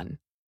it's done.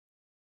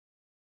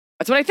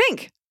 That's what I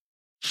think.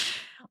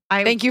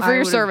 Thank you for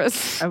your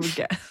service. I would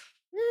guess.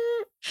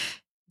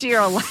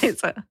 Dear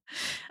Eliza,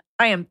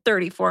 I am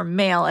 34,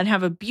 male, and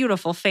have a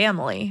beautiful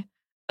family.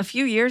 A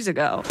few years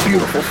ago,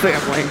 Beautiful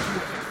family.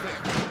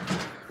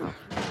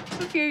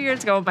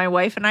 my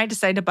wife and I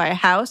decided to buy a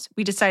house.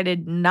 We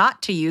decided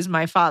not to use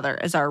my father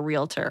as our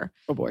realtor.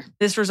 Oh boy.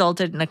 This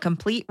resulted in a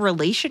complete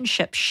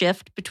relationship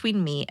shift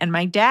between me and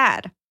my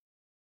dad.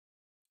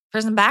 For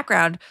some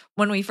background,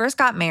 when we first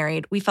got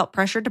married, we felt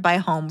pressured to buy a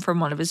home from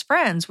one of his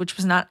friends, which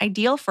was not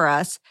ideal for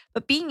us.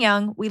 But being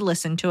young, we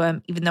listened to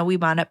him, even though we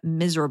wound up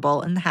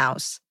miserable in the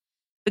house.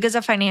 Because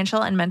of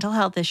financial and mental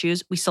health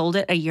issues, we sold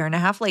it a year and a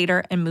half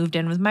later and moved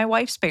in with my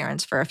wife's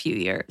parents for a few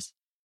years.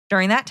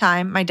 During that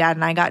time, my dad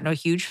and I got into a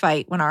huge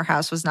fight when our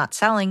house was not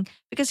selling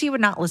because he would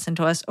not listen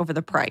to us over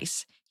the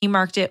price. He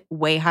marked it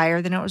way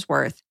higher than it was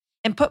worth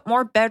and put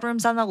more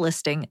bedrooms on the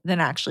listing than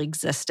actually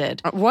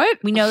existed. What?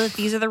 We know that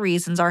these are the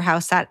reasons our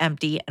house sat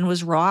empty and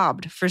was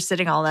robbed for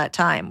sitting all that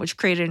time, which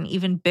created an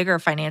even bigger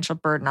financial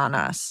burden on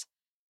us.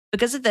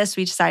 Because of this,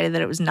 we decided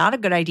that it was not a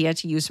good idea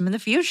to use him in the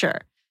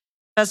future.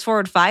 Fast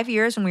forward 5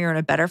 years when we were in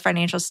a better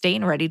financial state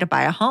and ready to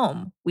buy a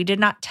home. We did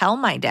not tell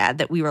my dad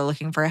that we were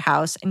looking for a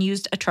house and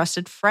used a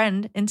trusted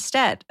friend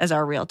instead as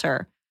our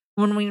realtor.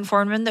 When we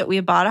informed him that we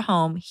had bought a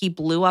home, he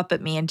blew up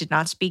at me and did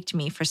not speak to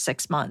me for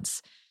 6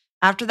 months.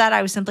 After that,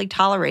 I was simply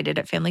tolerated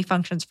at family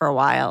functions for a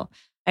while.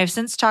 I have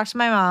since talked to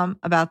my mom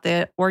about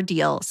the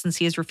ordeal since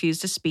he has refused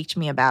to speak to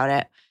me about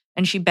it,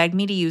 and she begged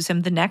me to use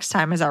him the next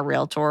time as our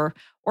realtor,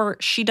 or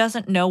she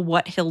doesn't know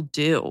what he'll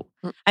do.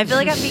 I feel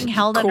like I'm being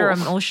held under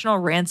emotional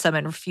ransom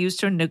and refuse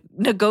to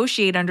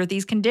negotiate under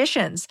these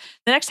conditions.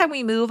 The next time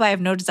we move, I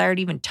have no desire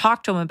to even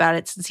talk to him about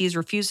it since he has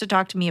refused to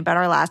talk to me about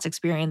our last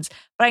experience,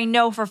 but I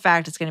know for a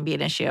fact it's going to be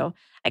an issue.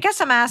 I guess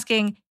I'm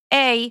asking,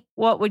 A,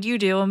 what would you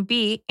do? And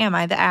B, am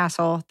I the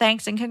asshole?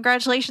 Thanks and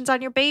congratulations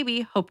on your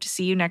baby. Hope to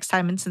see you next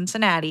time in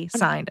Cincinnati.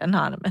 Signed,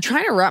 Anonymous. I'm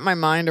trying to wrap my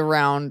mind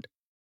around,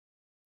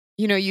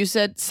 you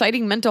said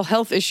citing mental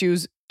health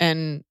issues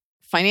and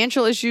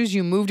financial issues,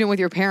 you moved in with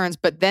your parents,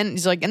 but then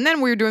he's like, and then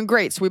we were doing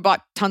great. So we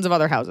bought tons of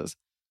other houses.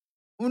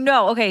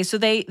 No, okay. So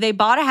they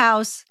bought a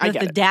house that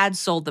the dad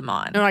sold them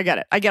on. No, I get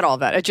it. I get all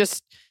that. It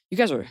just, you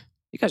guys are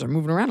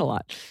moving around a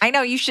lot. I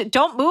know,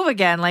 don't move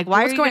again. Like,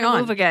 why are you going to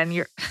move again?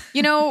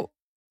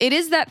 It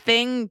is that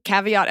thing,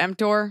 caveat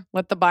emptor,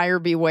 let the buyer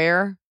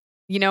beware,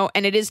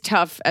 and it is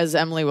tough, as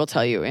Emily will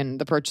tell you, in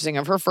the purchasing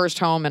of her first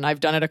home, and I've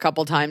done it a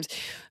couple times.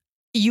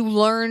 You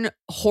learn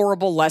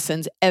horrible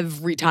lessons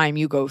every time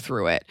you go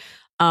through it.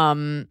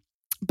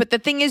 But the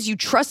thing is, you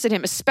trusted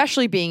him,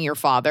 especially being your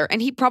father,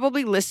 and he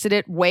probably listed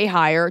it way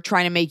higher,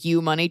 trying to make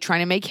you money, trying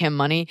to make him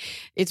money.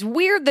 It's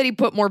weird that he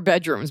put more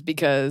bedrooms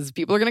because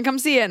people are going to come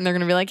see it and they're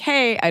going to be like,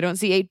 hey, I don't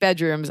see 8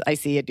 bedrooms. I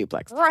see a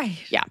duplex. Right.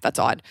 Yeah, that's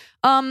odd.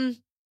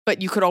 But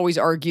you could always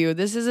argue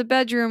this is a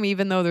bedroom,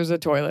 even though there's a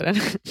toilet in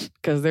it,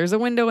 because there's a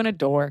window and a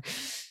door.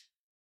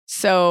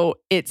 So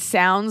it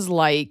sounds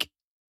like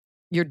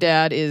your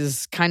dad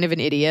is kind of an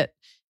idiot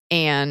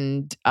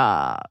and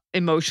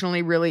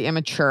emotionally really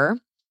immature.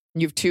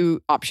 You have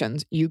 2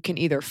 options. You can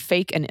either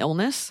fake an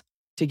illness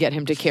to get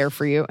him to care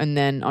for you, and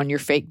then on your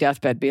fake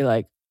deathbed be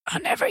like,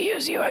 I'll never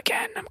use you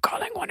again. I'm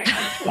calling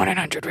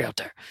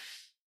 1-800-REALTOR.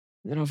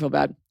 Then I'll feel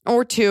bad.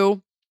 Or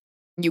 2,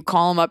 you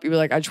call him up. You be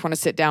like, I just want to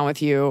sit down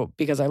with you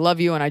because I love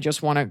you and I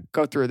just want to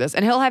go through this.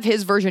 And he'll have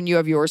his version, you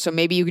have yours. So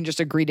maybe you can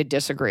just agree to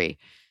disagree.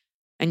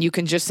 And you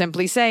can just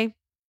simply say,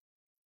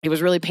 it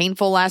was really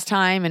painful last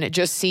time and it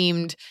just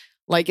seemed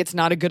like it's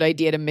not a good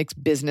idea to mix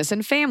business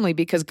and family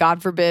because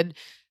God forbid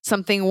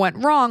something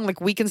went wrong. Like,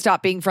 we can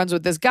stop being friends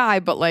with this guy,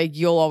 but like,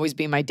 you'll always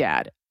be my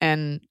dad.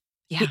 And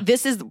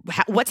this is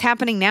what's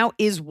happening now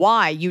is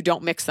why you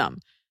don't mix them.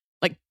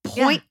 Like,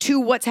 point to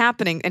what's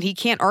happening. And he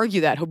can't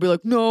argue that. He'll be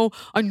like, no,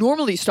 I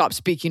normally stop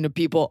speaking to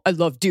people I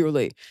love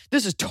dearly.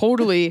 This is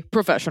totally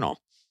professional.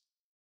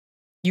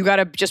 You got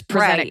to just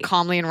present it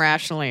calmly and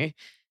rationally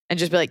and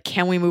just be like,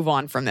 can we move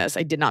on from this?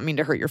 I did not mean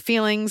to hurt your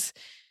feelings.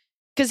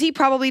 Because he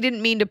probably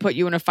didn't mean to put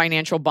you in a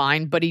financial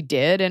bind, but he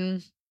did.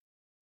 And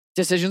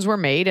decisions were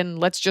made. And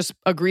let's just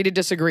agree to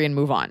disagree and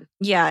move on.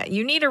 Yeah.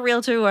 You need a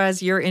realtor who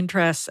has your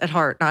interests at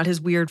heart, not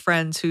his weird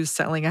friends who's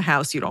selling a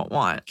house you don't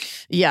want.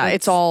 Yeah.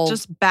 It's all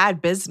just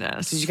bad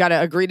business. You got to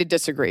agree to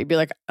disagree. Be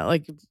like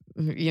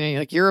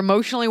you're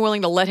emotionally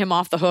willing to let him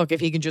off the hook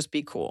if he can just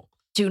be cool.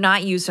 Do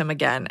not use him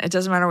again. It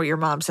doesn't matter what your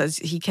mom says.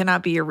 He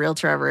cannot be your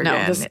realtor ever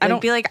again. I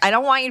don't be like, I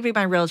don't want you to be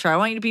my realtor. I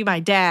want you to be my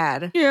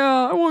dad.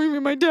 Yeah, I want you to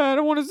be my dad.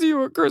 I want to see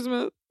you at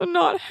Christmas and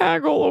not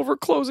haggle over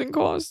closing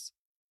costs.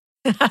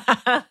 Kick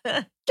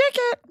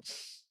it.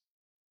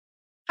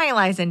 Hi,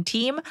 Eliza and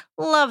team.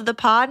 Love the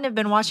pod and have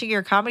been watching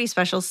your comedy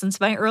specials since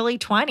my early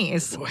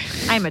 20s. Boy.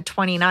 I'm a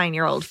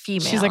 29-year-old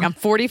female. She's like, I'm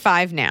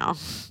 45 now.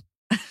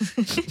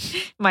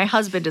 My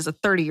husband is a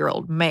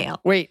 30-year-old male.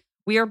 Wait.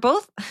 We are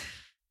both...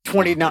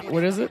 29,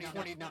 what is it?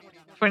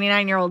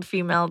 29-year-old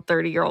female,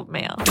 30-year-old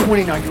male.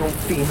 29-year-old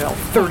female,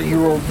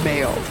 30-year-old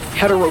male,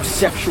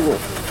 heterosexual,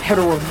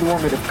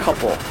 heteronormative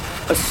couple,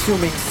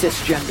 assuming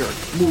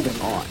cisgender, moving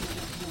on.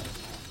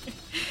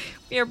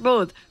 We are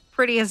both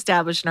pretty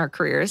established in our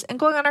careers and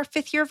going on our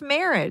 5th year of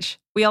marriage.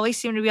 We always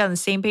seem to be on the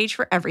same page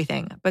for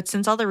everything. But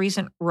since all the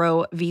recent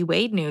Roe v.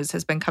 Wade news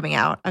has been coming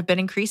out, I've been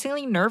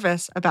increasingly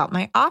nervous about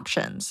my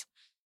options.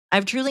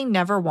 I've truly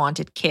never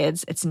wanted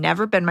kids. It's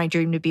never been my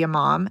dream to be a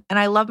mom, and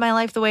I love my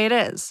life the way it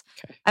is.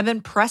 Okay. I've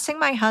been pressing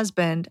my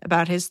husband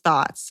about his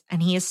thoughts,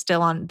 and he is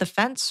still on the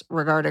fence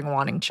regarding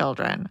wanting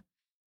children.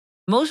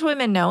 Most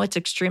women know it's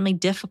extremely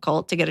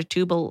difficult to get a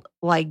tubal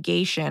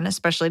ligation,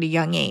 especially at a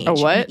young age. A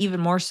what? And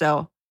even more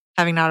so,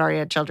 having not already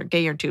had children.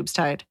 Get your tubes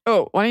tied.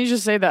 Oh, why don't you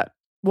just say that?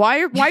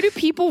 Why do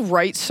people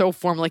write so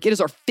formal? Like, it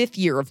is our 5th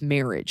year of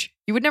marriage.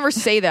 You would never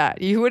say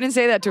that. You wouldn't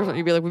say that to her.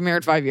 You'd be like, we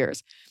married 5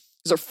 years.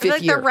 It's our 5th I feel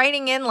like year. they're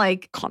writing in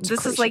like, this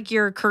Consecration. is like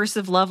your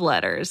cursive love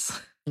letters.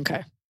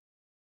 Okay.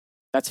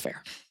 That's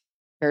fair.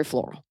 Very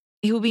floral.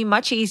 It would be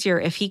much easier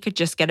if he could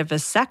just get a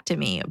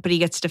vasectomy, but he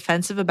gets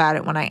defensive about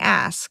it when I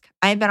ask.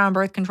 I have been on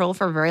birth control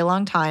for a very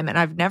long time, and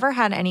I've never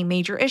had any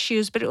major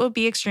issues, but it would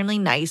be extremely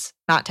nice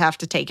not to have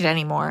to take it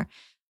anymore.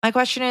 My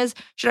question is,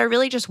 should I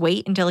really just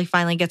wait until he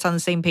finally gets on the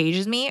same page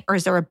as me, or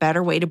is there a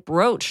better way to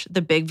broach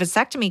the big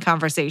vasectomy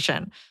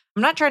conversation?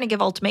 I'm not trying to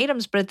give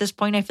ultimatums, but at this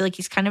point, I feel like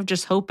he's kind of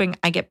just hoping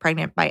I get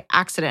pregnant by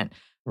accident.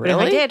 But if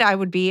I did, I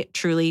would be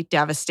truly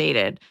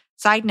devastated.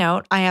 Side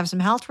note, I have some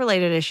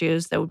health-related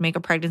issues that would make a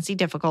pregnancy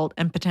difficult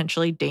and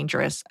potentially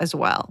dangerous as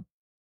well.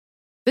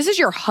 This is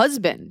your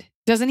husband.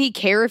 Doesn't he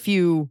care if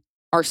you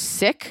are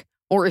sick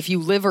or if you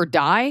live or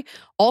die?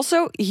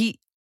 Also,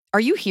 are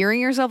you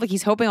hearing yourself? Like,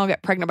 he's hoping I'll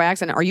get pregnant by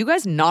accident. Are you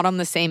guys not on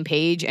the same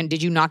page? And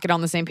did you not get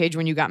on the same page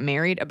when you got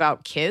married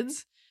about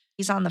kids?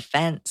 He's on the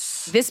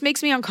fence. This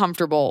makes me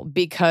uncomfortable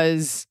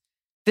because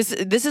this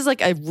is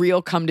like a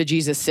real come to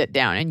Jesus sit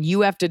down, and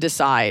you have to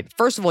decide.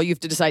 First of all, you have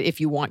to decide if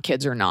you want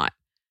kids or not.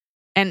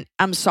 And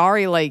I'm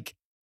sorry, like,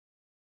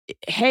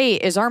 hey,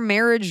 is our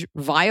marriage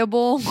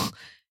viable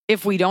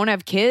if we don't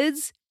have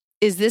kids?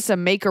 Is this a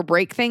make or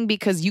break thing?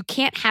 Because you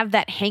can't have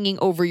that hanging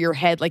over your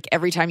head like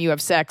every time you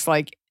have sex.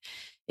 Like,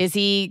 is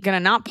he going to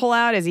not pull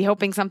out? Is he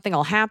hoping something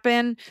will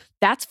happen?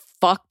 That's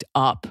fucked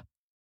up.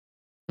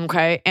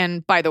 Okay.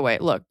 And by the way,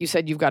 look, you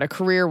said you've got a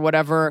career,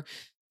 whatever.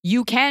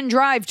 You can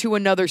drive to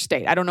another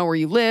state. I don't know where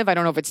you live. I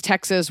don't know if it's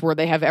Texas where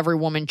they have every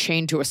woman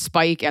chained to a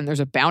spike and there's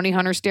a bounty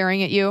hunter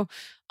staring at you,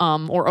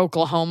 or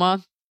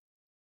Oklahoma.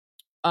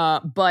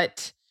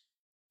 But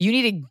you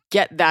need to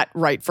get that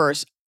right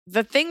first.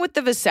 The thing with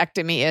the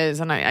vasectomy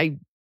is, and I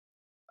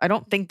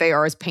don't think they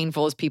are as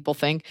painful as people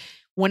think.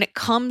 When it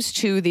comes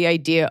to the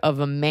idea of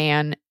a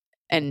man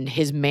and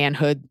his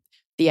manhood,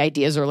 the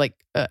ideas are like,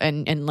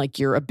 and like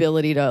your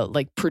ability to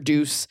like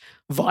produce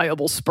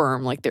viable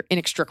sperm, like they're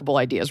inextricable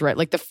ideas, right?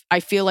 Like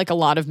I feel like a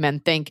lot of men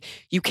think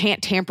you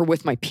can't tamper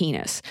with my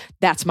penis.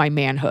 That's my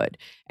manhood.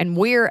 And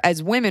we're,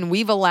 as women,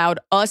 we've allowed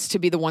us to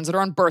be the ones that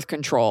are on birth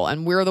control,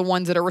 and we're the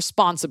ones that are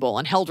responsible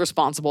and held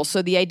responsible.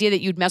 So the idea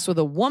that you'd mess with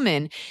a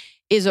woman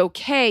is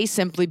okay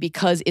simply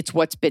because it's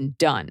what's been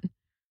done.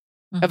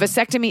 A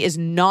vasectomy is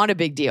not a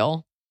big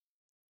deal.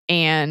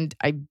 And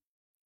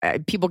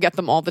people get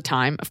them all the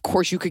time. Of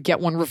course, you could get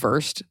one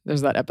reversed.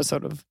 There's that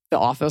episode of The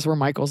Office where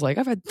Michael's like,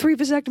 I've had 3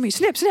 vasectomies.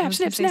 Snip, snap,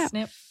 snip, snap.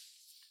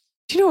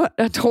 Do you know what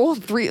a total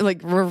 3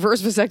 like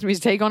reverse vasectomies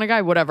take on a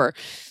guy? Whatever.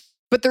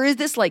 But there is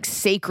this like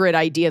sacred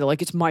idea that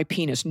like, it's my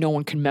penis. No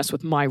one can mess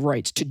with my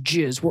rights to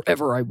jizz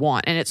wherever I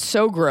want. And it's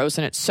so gross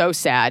and it's so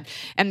sad.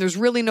 And there's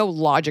really no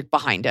logic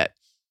behind it.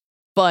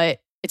 But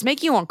it's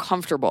making you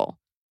uncomfortable.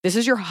 This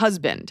is your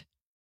husband.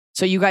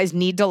 So you guys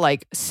need to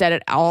like set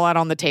it all out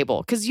on the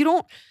table. Because you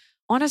don't,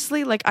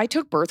 honestly, like I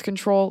took birth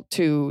control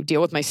to deal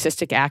with my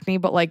cystic acne,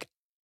 but like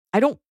I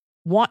don't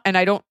want, and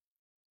I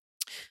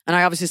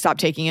obviously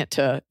stopped taking it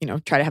to,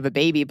 try to have a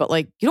baby, but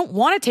like you don't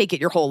want to take it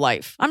your whole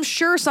life. I'm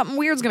sure something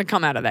weird's going to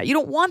come out of that. You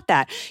don't want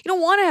that. You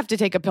don't want to have to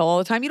take a pill all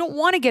the time. You don't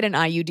want to get an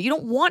IUD. You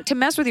don't want to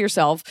mess with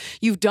yourself.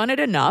 You've done it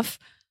enough.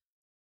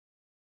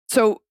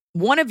 So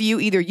one of you,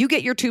 either you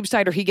get your tubes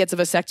tied or he gets a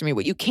vasectomy.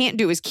 What you can't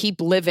do is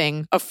keep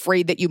living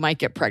afraid that you might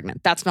get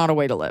pregnant. That's not a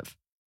way to live.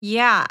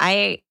 Yeah,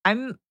 I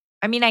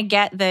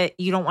get that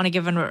you don't want to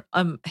give him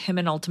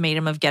an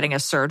ultimatum of getting a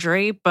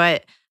surgery,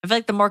 but I feel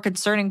like the more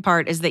concerning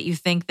part is that you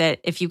think that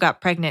if you got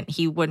pregnant,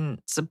 he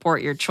wouldn't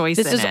support your choice.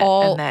 This is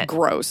all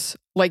gross.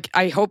 Like,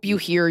 I hope you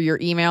hear your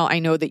email. I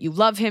know that you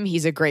love him.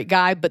 He's a great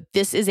guy, but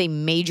this is a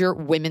major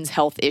women's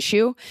health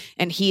issue,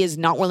 and he is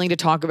not willing to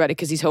talk about it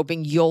because he's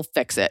hoping you'll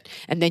fix it,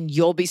 and then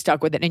you'll be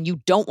stuck with it, and you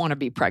don't want to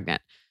be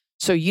pregnant.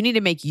 So you need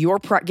to make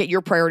get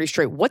your priorities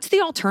straight. What's the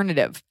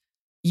alternative?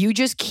 You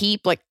just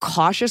keep like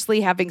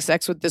cautiously having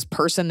sex with this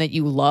person that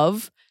you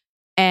love.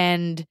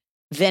 And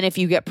then if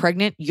you get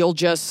pregnant, you'll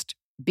just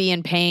be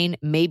in pain,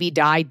 maybe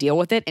die, deal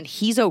with it. And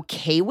he's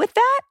okay with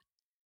that?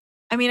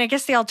 I mean, I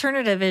guess the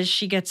alternative is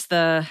she gets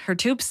her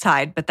tubes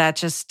tied, but that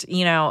just,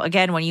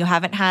 again, when you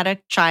haven't had a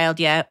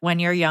child yet, when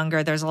you're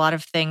younger, there's a lot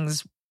of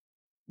things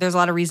there's a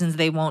lot of reasons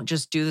they won't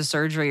just do the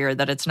surgery or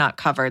that it's not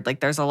covered. Like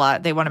there's a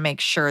lot, they want to make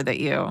sure that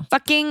you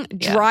fucking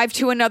drive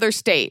to another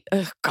state.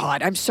 Ugh,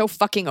 God, I'm so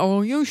fucking,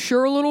 oh, you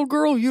sure, little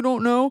girl, you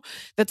don't know?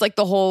 That's like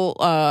the whole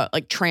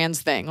like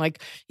trans thing.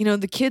 Like, you know,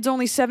 the kid's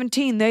only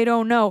 17, they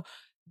don't know.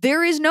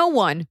 There is no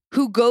one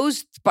who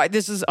goes by,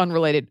 this is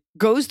unrelated,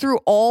 goes through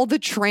all the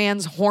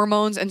trans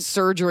hormones and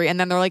surgery and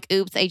then they're like,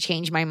 oops, I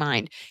changed my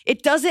mind.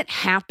 It doesn't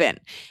happen.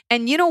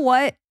 And you know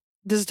what?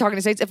 This is talking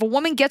to states. If a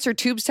woman gets her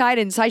tubes tied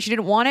and decides she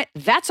didn't want it,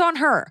 that's on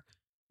her.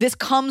 This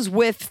comes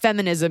with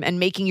feminism and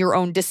making your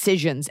own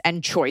decisions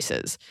and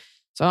choices.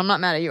 So I'm not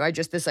mad at you.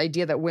 This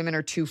idea that women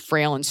are too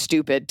frail and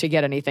stupid to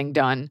get anything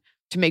done,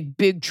 to make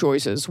big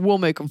choices, we'll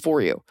make them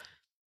for you.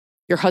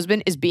 Your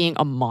husband is being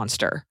a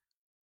monster.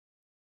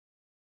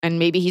 And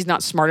maybe he's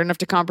not smart enough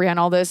to comprehend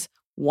all this.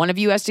 One of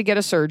you has to get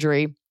a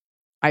surgery.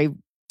 I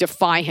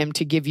defy him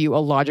to give you a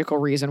logical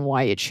reason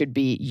why it should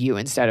be you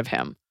instead of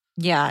him.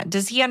 Yeah.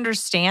 Does he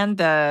understand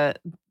the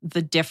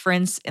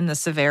difference in the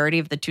severity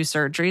of the two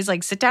surgeries?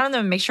 Like sit down with him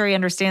and make sure he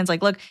understands,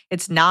 like, look,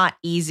 it's not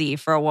easy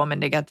for a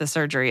woman to get the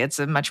surgery. It's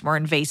a much more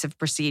invasive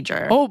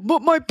procedure. Oh,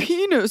 but my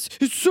penis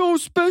is so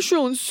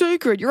special and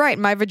sacred. You're right.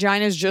 My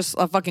vagina is just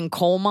a fucking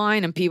coal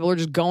mine and people are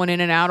just going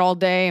in and out all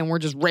day and we're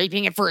just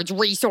raping it for its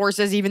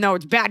resources, even though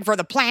it's bad for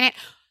the planet.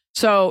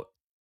 So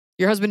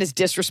your husband is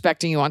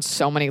disrespecting you on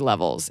so many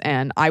levels.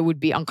 And I would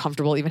be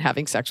uncomfortable even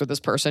having sex with this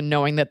person,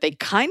 knowing that they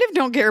kind of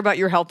don't care about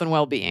your health and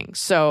well-being.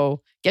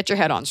 So get your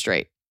head on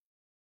straight.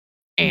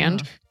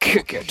 And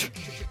kick it.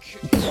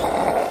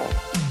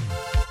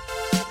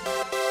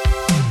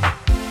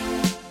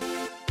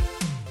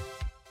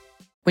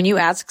 When you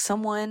ask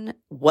someone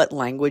what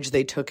language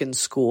they took in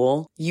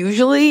school,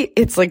 usually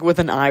it's like with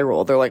an eye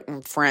roll. They're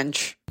like,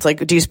 French. It's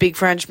like, do you speak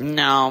French?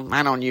 No,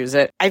 I don't use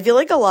it. I feel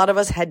like a lot of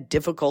us had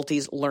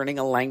difficulties learning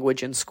a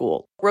language in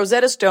school.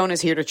 Rosetta Stone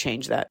is here to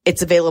change that.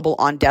 It's available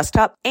on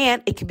desktop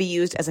and it can be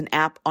used as an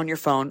app on your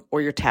phone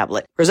or your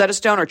tablet. Rosetta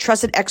Stone are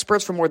trusted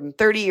experts for more than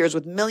 30 years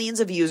with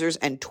millions of users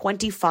and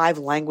 25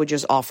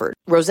 languages offered.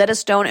 Rosetta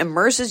Stone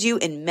immerses you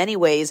in many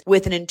ways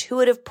with an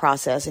intuitive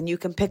process, and you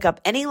can pick up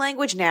any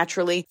language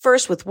naturally,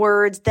 first with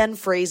words, then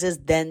phrases,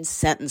 then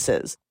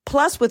sentences.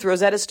 Plus, with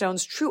Rosetta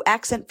Stone's True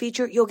Accent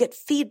feature, you'll get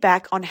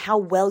feedback on how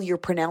well you're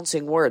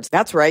pronouncing words.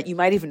 That's right, you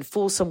might even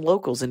fool some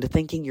locals into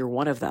thinking you're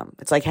one of them.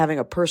 It's like having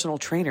a personal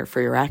trainer for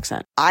your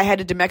accent. I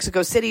headed to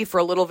Mexico City for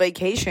a little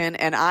vacation,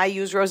 and I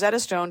used Rosetta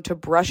Stone to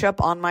brush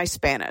up on my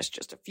Spanish.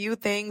 Just a few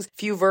things,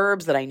 few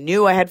verbs that I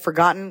knew I had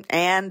forgotten,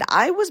 and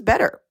I was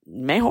better.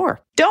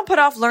 Mejor. Don't put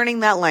off learning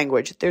that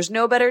language. There's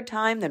no better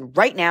time than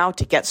right now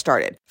to get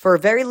started. For a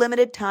very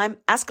limited time,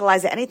 Ask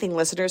Eliza Anything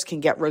listeners can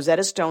get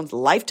Rosetta Stone's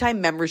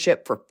lifetime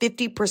membership for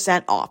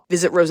 50% off.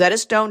 Visit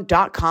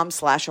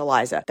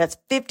rosettastone.com/Eliza. That's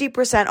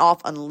 50%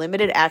 off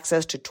unlimited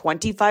access to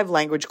 25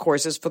 language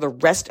courses for the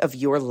rest of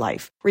your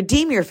life.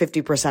 Redeem your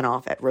 50%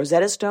 off at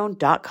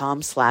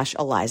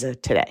rosettastone.com/Eliza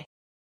today.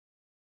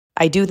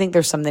 I do think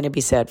there's something to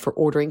be said for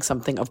ordering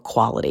something of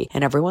quality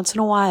and every once in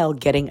a while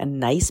getting a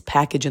nice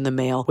package in the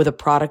mail with a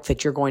product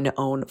that you're going to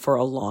own for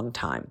a long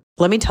time.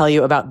 Let me tell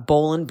you about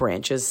Boll &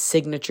 Branch's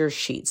signature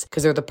sheets,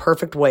 because they're the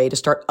perfect way to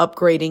start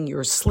upgrading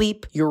your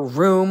sleep, your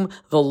room,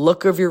 the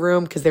look of your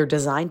room, because they're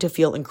designed to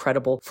feel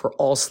incredible for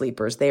all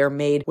sleepers. They are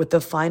made with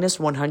the finest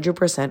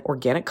 100%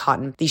 organic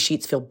cotton. These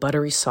sheets feel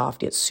buttery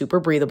soft, yet super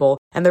breathable,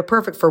 and they're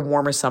perfect for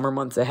warmer summer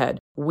months ahead.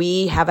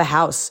 We have a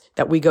house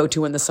that we go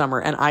to in the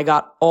summer, and I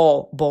got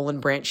all Boll &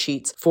 Branch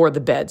sheets for the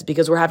beds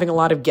because we're having a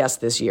lot of guests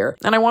this year,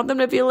 and I want them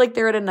to feel like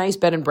they're at a nice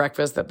bed and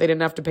breakfast that they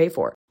didn't have to pay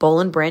for.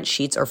 Boll & Branch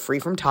sheets are free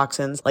from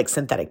toxins like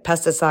synthetic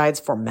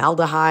pesticides,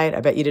 formaldehyde. I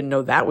bet you didn't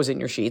know that was in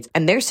your sheets.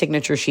 And their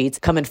signature sheets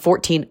come in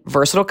 14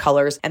 versatile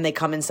colors, and they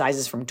come in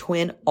sizes from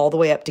twin all the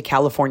way up to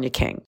California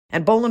King.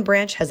 And Boll &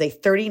 Branch has a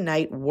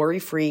 30-night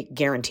worry-free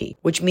guarantee,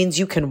 which means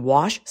you can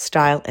wash,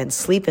 style, and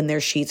sleep in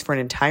their sheets for an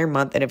entire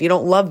month. And if you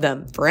don't love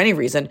them for any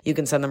reason, you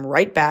can send them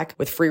right back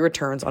with free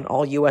returns on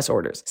all U.S.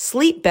 orders.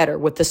 Sleep better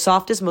with the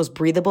softest, most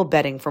breathable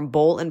bedding from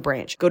Boll &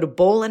 Branch. Go to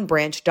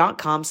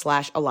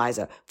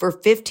bollandbranch.com/Eliza for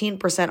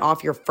 15%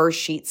 off your first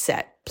sheet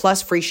set,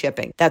 plus free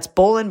shipping. That's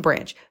Boll &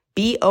 Branch.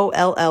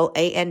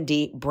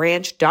 BOLLAND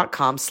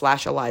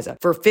branch.com/Eliza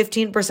for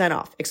 15%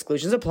 off.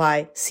 Exclusions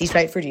apply. See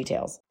site for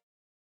details.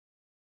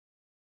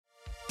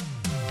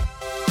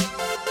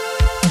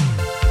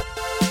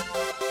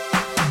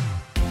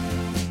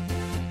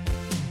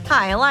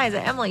 Hi,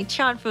 Eliza, Emily,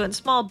 Chanfu, and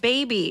small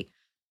baby.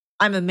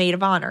 I'm a maid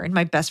of honor in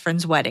my best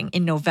friend's wedding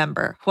in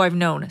November, who I've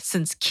known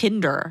since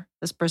kinder.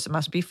 This person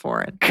must be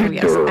foreign. Oh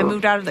yes, I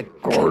moved out of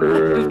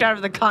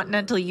the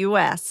continental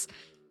U.S.,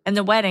 and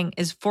the wedding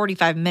is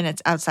 45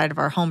 minutes outside of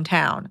our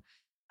hometown.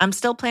 I'm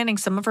still planning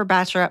some of her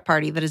bachelorette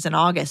party that is in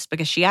August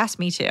because she asked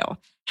me to.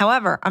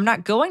 However, I'm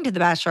not going to the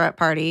bachelorette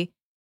party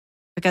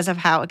because of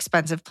how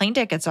expensive plane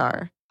tickets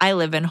are. I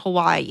live in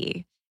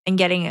Hawaii, and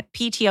getting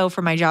PTO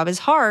for my job is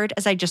hard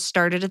as I just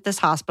started at this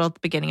hospital at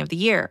the beginning of the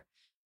year.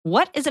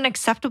 What is an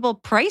acceptable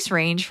price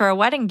range for a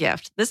wedding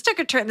gift? This took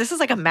a turn. This is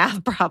like a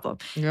math problem.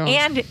 Yeah.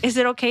 And is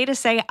it okay to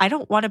say, I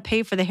don't want to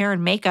pay for the hair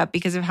and makeup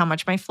because of how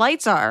much my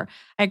flights are?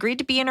 I agreed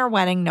to be in her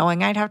wedding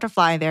knowing I'd have to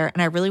fly there,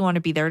 and I really want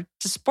to be there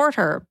to support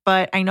her.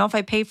 But I know if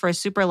I pay for a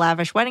super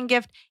lavish wedding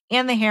gift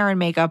and the hair and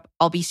makeup,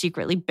 I'll be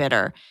secretly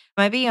bitter.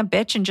 Am I being a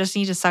bitch and just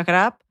need to suck it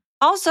up?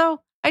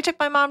 Also, I took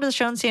my mom to the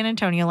show in San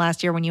Antonio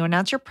last year when you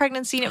announced your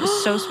pregnancy, and it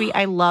was so sweet.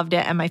 I loved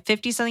it. And my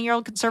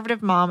 50-something-year-old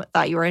conservative mom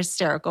thought you were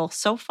hysterical.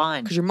 So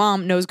fun. Because your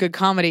mom knows good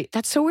comedy.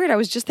 That's so weird. I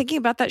was just thinking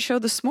about that show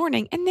this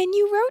morning, and then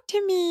you wrote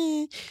to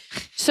me.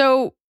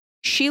 So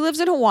she lives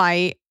in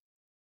Hawaii.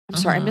 I'm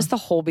sorry, I missed the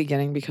whole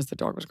beginning because the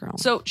dog was growling.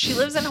 So she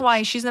lives in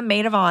Hawaii. She's the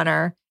maid of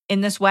honor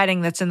in this wedding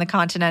that's in the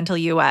continental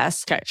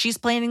U.S. Okay. She's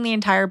planning the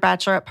entire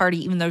bachelorette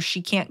party, even though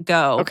she can't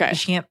go. Okay. Because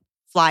she can't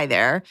fly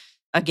there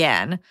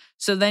again.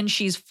 So then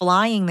she's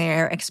flying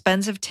there,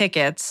 expensive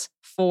tickets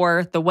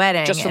for the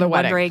wedding. Just for and the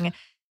wedding. wondering,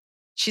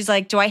 she's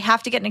like, do I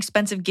have to get an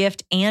expensive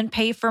gift and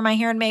pay for my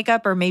hair and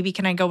makeup? Or maybe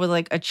can I go with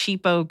like a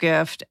cheapo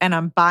gift and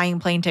I'm buying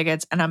plane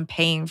tickets and I'm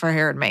paying for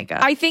hair and makeup?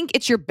 I think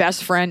it's your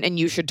best friend and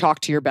you should talk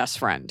to your best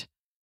friend.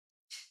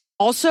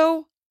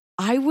 Also,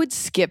 I would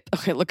skip,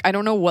 okay, look, I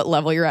don't know what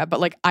level you're at, but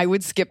like I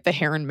would skip the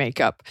hair and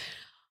makeup.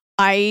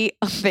 I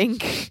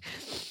think,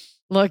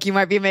 look, you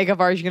might be a makeup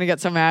artist, you're going to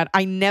get so mad.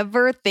 I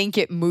never think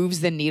it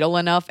moves the needle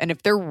enough. And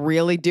if they're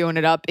really doing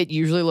it up, it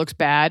usually looks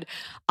bad.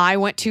 I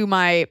went to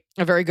a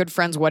very good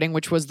friend's wedding,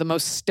 which was the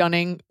most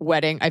stunning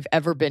wedding I've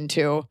ever been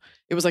to.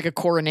 It was like a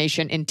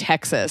coronation in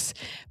Texas.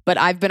 But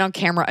I've been on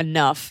camera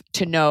enough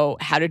to know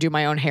how to do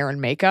my own hair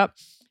and makeup.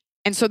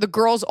 And so the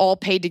girls all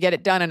paid to get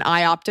it done and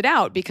I opted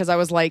out because I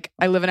was like,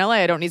 I live in LA.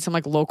 I don't need some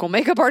like local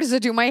makeup artist to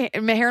do my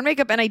hair and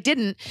makeup. And I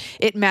didn't.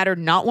 It mattered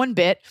not one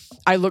bit.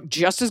 I looked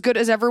just as good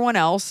as everyone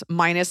else,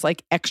 minus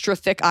like extra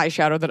thick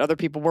eyeshadow that other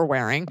people were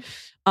wearing.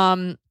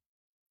 Are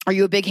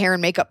you a big hair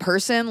and makeup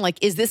person? Like,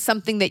 is this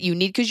something that you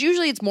need? Because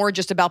usually it's more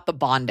just about the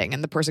bonding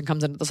and the person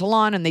comes into the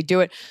salon and they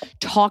do it.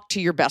 Talk to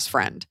your best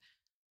friend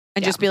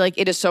and just be like,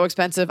 it is so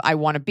expensive. I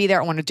want to be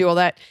there. I want to do all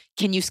that.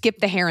 Can you skip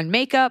the hair and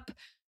makeup?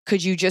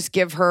 Could you just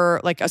give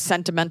her like a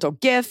sentimental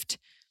gift?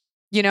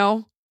 You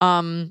know,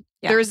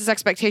 there is this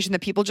expectation that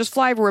people just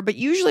fly everywhere, but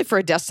usually for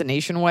a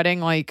destination wedding,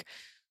 like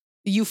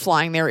you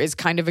flying there is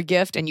kind of a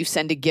gift and you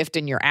send a gift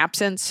in your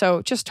absence.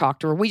 So just talk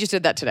to her. We just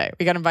did that today.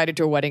 We got invited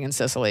to a wedding in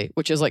Sicily,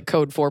 which is like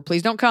code for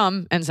please don't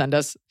come and send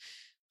us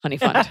honey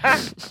fund.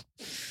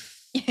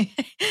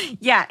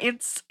 Yeah,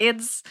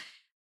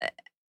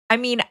 I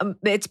mean,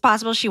 it's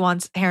possible she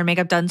wants hair and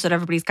makeup done so that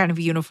everybody's kind of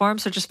uniform.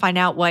 So just find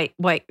out what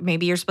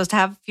maybe you're supposed to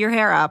have your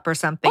hair up or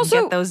something.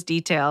 Also, get those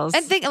details.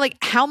 And think like,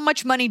 how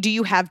much money do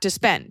you have to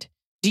spend?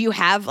 Do you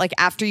have like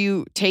after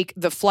you take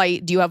the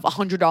flight, do you have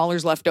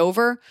 $100 left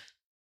over?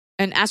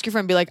 And ask your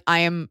friend, be like, I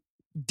am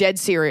dead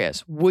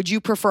serious. Would you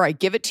prefer I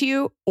give it to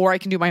you or I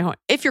can do my own?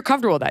 If you're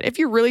comfortable with that. If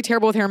you're really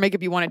terrible with hair and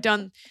makeup, you want it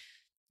done,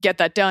 get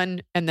that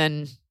done. And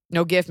then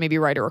no gift, maybe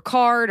write her a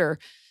card or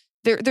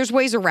there's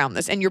ways around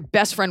this. And your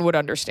best friend would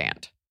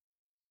understand.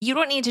 You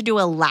don't need to do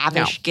a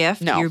lavish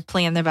gift. No. You're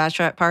planning the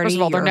bachelorette party. First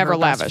of all, they're you're never her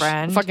best lavish.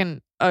 friend.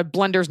 Fucking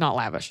Blender's not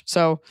lavish.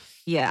 So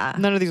yeah.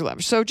 none of these are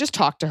lavish. So just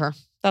talk to her.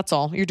 That's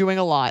all. You're doing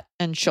a lot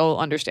and she'll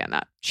understand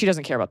that. She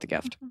doesn't care about the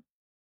gift.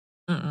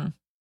 Mm-mm.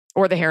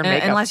 Or the hair and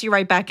makeup. Unless you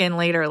write back in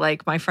later,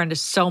 like, my friend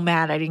is so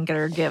mad I didn't get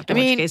her a gift. In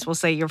which case, we'll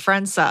say, your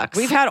friend sucks.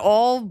 We've had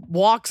all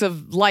walks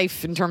of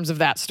life in terms of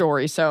that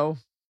story. So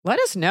let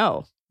us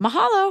know.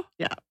 Mahalo.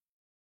 Yeah.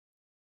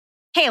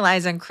 Hey,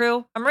 Liza and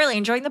crew. I'm really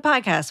enjoying the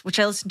podcast, which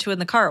I listen to in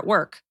the car at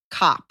work.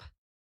 Cop.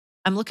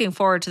 I'm looking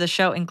forward to the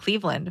show in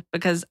Cleveland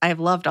because I have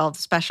loved all the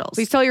specials.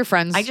 Please tell your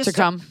friends to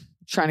come.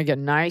 Trying to get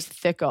a nice,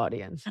 thick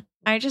audience.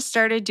 I just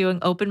started doing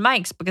open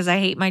mics because I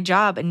hate my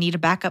job and need a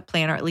backup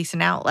plan or at least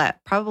an outlet.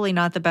 Probably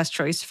not the best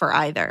choice for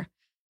either.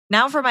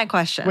 Now for my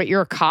question. Wait,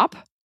 you're a cop?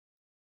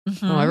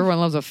 Mhm. Well, everyone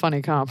loves a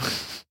funny cop.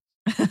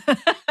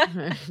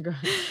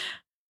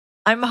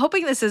 I'm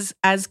hoping this is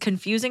as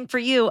confusing for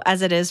you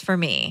as it is for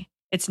me.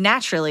 It's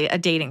naturally a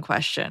dating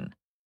question.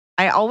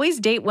 I always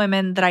date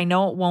women that I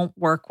know it won't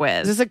work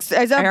with. Is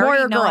that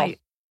boy or girl?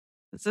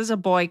 This is a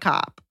boy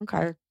cop.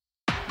 Okay.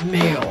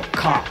 Male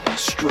cop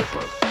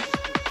stripper.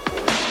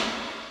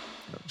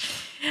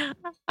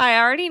 I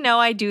already know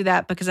I do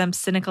that because I'm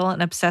cynical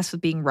and obsessed with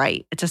being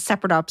right. It's a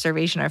separate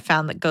observation I've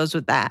found that goes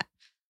with that.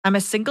 I'm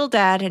a single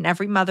dad, and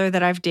every mother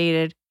that I've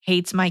dated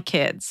hates my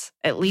kids,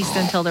 at least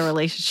until the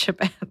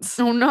relationship ends.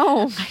 Oh,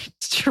 no. I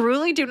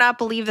truly do not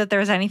believe that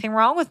there's anything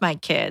wrong with my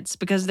kids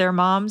because their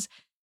moms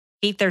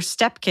hate their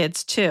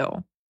stepkids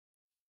too.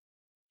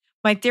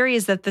 My theory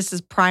is that this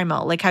is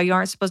primal, like how you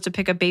aren't supposed to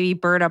pick a baby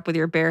bird up with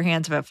your bare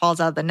hands if it falls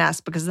out of the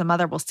nest because the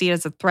mother will see it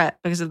as a threat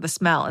because of the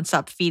smell and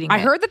stop feeding it. I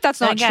heard that that's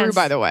Then not again, true,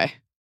 by the way.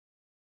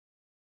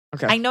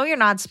 Okay. I know you're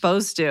not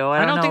supposed to.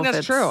 I don't know think if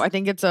that's true. I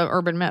think it's an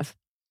urban myth.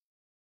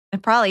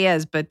 It probably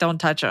is, but don't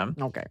touch them.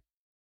 Okay.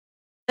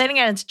 Then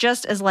again, it's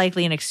just as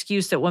likely an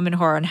excuse that women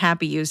who are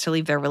unhappy use to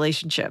leave their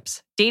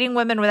relationships. Dating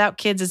women without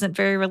kids isn't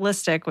very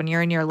realistic when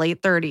you're in your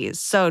late 30s.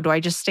 So do I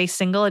just stay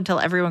single until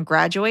everyone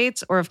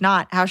graduates? Or if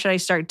not, how should I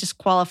start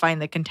disqualifying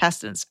the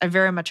contestants? I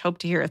very much hope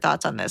to hear your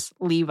thoughts on this.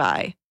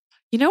 Levi.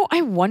 You know,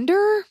 I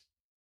wonder,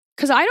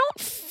 because I don't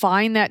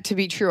find that to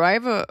be true.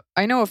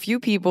 I know a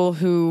few people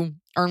who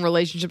are in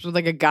relationships with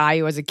like a guy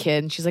who has a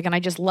kid, and she's like, and I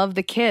just love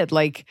the kid.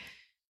 Like,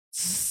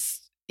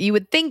 you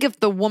would think if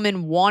the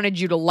woman wanted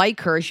you to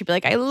like her, she'd be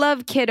like, I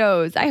love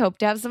kiddos. I hope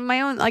to have some of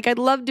my own. Like, I'd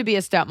love to be a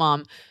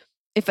stepmom.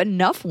 If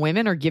enough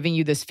women are giving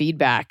you this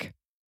feedback,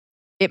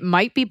 it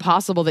might be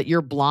possible that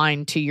you're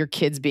blind to your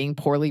kids being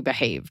poorly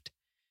behaved.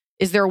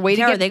 Is there a way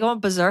to Are they going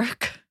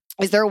berserk?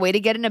 Is there a way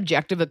to get an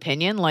objective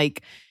opinion?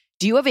 Like,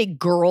 do you have a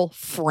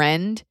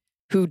girlfriend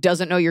who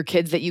doesn't know your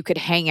kids that you could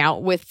hang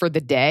out with for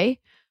the day?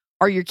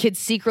 Are your kids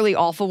secretly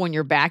awful when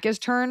your back is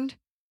turned?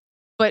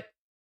 But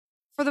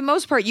for the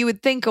most part, you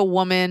would think a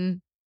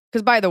woman,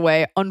 because by the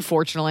way,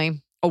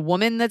 unfortunately, a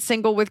woman that's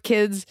single with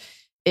kids,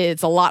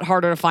 it's a lot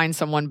harder to find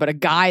someone, but a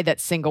guy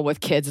that's single with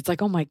kids, it's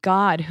like, oh my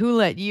God, who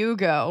let you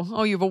go?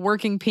 Oh, you have a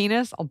working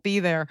penis? I'll be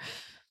there.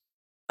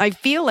 I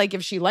feel like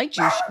if she liked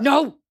you,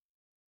 no.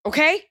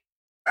 Okay?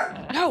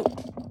 No.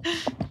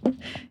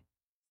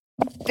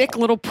 Thick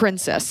little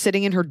princess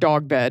sitting in her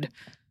dog bed,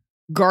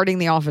 guarding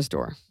the office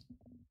door.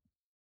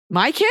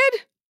 My kid?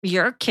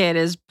 Your kid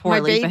is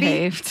poorly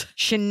behaved.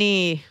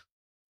 Shani.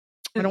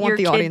 I don't want Your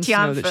the kid, audience to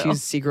know that Tianfu.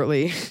 she's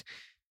secretly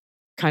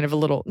kind of a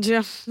little,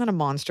 not a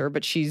monster,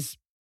 but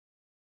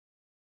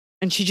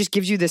and she just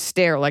gives you this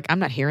stare like, I'm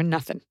not hearing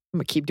nothing. I'm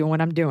going to keep doing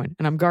what I'm doing,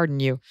 and I'm guarding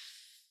you.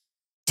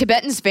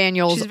 Tibetan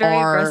Spaniels She's very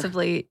are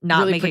aggressively not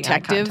really making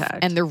protective, eye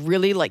contact. and they're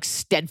really like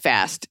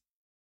steadfast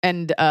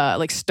and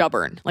like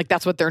stubborn. Like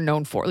that's what they're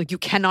known for. Like you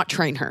cannot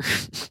train her.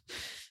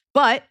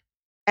 But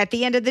at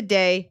the end of the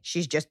day,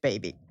 she's just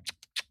baby.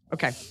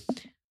 Okay.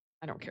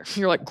 I don't care.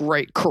 You're like,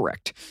 great,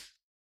 correct.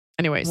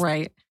 Anyways.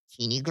 Right.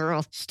 Teeny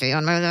girl, stay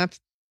on my lap.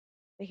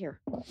 Stay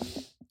here.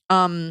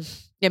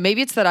 Yeah,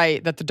 maybe it's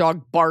that the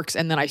dog barks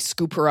and then I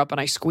scoop her up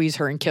and I squeeze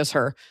her and kiss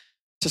her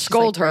to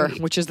scold her,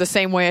 great. which is the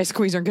same way I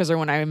squeeze her and kiss her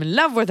when I'm in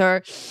love with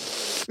her,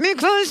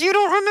 because you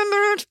don't remember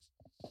it.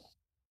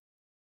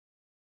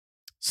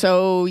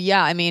 So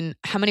yeah, I mean,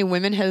 how many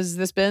women has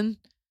this been?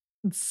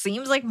 It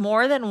seems like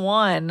more than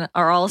one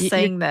are all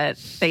saying that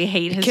they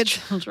hate his kids-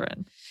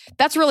 children.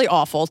 That's really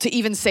awful to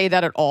even say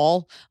that at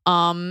all.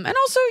 And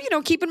also,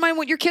 keep in mind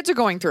what your kids are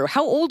going through.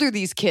 How old are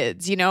these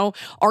kids?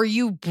 Are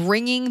you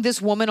bringing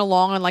this woman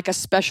along on like a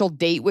special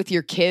date with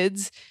your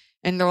kids?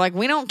 And they're like,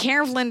 we don't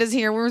care if Linda's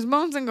here. We're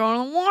supposed to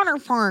go to the water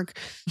park.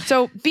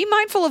 So be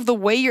mindful of the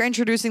way you're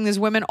introducing these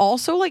women.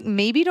 Also, like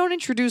maybe don't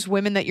introduce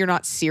women that you're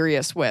not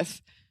serious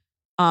with.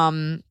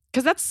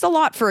 Because that's a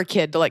lot for a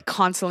kid to like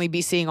constantly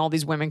be seeing all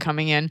these women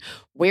coming in.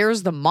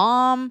 Where's the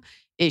mom?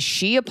 Is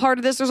she a part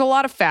of this? There's a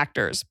lot of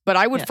factors, but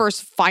I would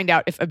first find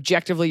out if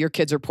objectively your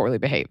kids are poorly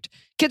behaved.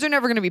 Kids are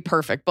never going to be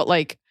perfect, but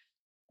like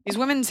these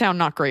women sound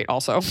not great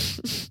also.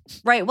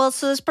 Right. Well,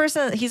 so this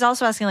person, he's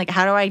also asking like,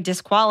 how do I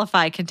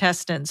disqualify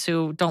contestants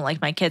who don't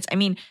like my kids? I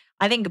mean,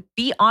 I think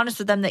be honest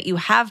with them that you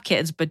have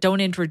kids, but don't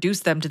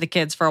introduce them to the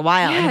kids for a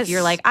while. And if Yes.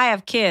 you're like, I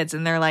have kids,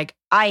 and they're like,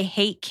 I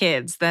hate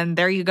kids, then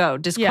there you go.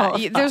 Disqualified.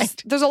 Yeah,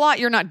 there's a lot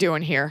you're not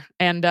doing here.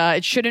 And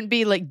it shouldn't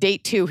be like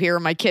date 2, here are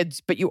my kids,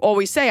 but you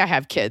always say I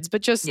have kids,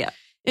 but just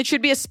it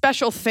should be a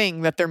special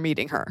thing that they're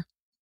meeting her.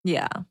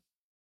 Yeah.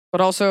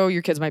 But also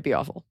your kids might be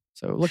awful.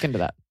 So look into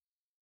that.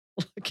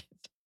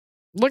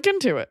 Look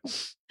into it.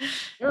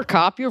 You're a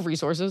cop, you have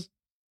resources.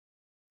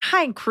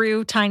 Hi,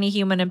 crew, tiny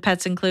human and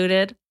pets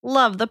included.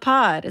 Love the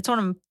pod. It's one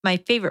of my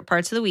favorite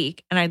parts of the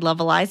week, and I'd love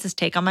Eliza's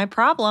take on my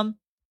problem.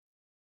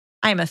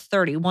 I am a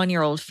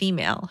 31-year-old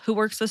female who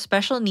works with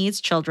special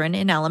needs children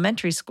in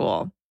elementary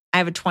school. I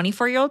have a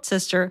 24-year-old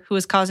sister who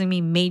is causing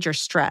me major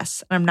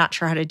stress, and I'm not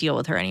sure how to deal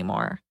with her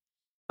anymore.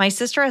 My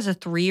sister has a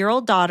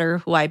 3-year-old daughter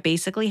who I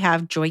basically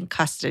have joint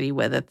custody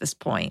with at this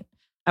point.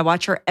 I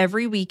watch her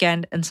every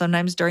weekend and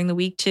sometimes during the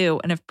week too,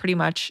 and have pretty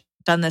much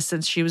done this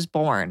since she was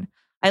born.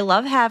 I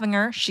love having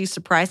her. She's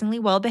surprisingly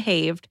well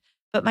behaved,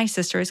 but my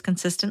sister is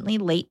consistently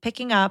late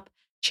picking up,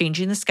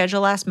 changing the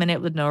schedule last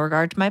minute with no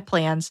regard to my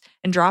plans,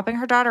 and dropping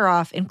her daughter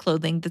off in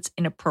clothing that's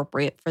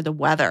inappropriate for the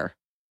weather.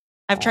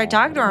 I've tried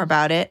talking to her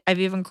about it. I've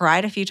even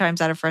cried a few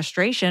times out of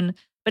frustration,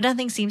 but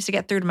nothing seems to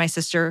get through to my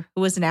sister,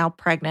 who is now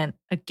pregnant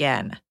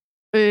again.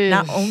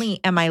 Not only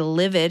am I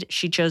livid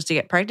she chose to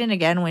get pregnant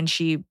again when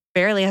she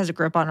barely has a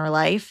grip on her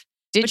life.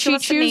 Did but she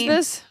wants to choose name-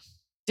 this?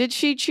 Did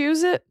she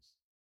choose it?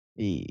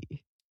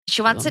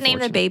 She wants to name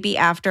the Unfortunate. baby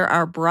after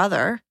our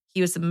brother.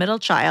 He was the middle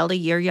child, a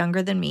year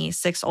younger than me,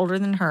 6 older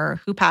than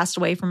her, who passed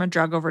away from a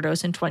drug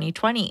overdose in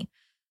 2020.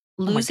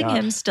 Losing God.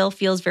 him still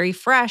feels very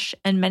fresh,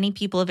 and many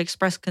people have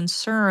expressed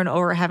concern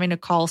over having to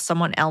call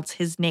someone else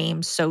his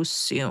name so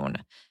soon.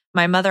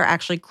 My mother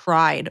actually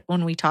cried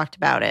when we talked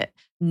about it.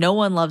 No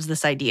one loves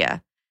this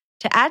idea.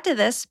 To add to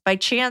this, by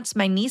chance,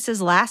 my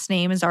niece's last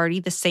name is already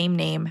the same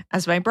name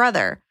as my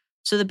brother.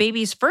 So the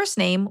baby's first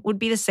name would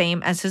be the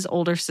same as his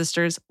older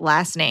sister's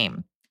last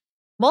name.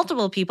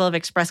 Multiple people have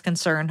expressed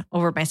concern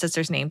over my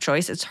sister's name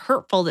choice. It's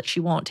hurtful that she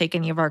won't take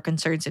any of our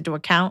concerns into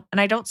account, and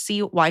I don't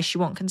see why she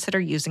won't consider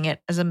using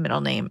it as a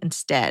middle name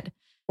instead.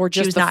 Or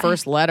just the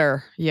first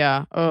letter.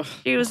 Yeah. Ugh.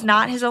 She was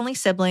not his only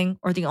sibling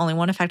or the only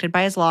one affected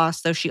by his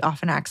loss, though she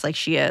often acts like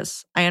she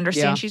is. I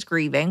understand she's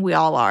grieving. We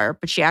all are.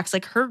 But she acts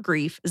like her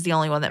grief is the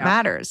only one that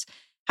matters.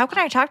 How can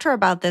I talk to her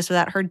about this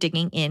without her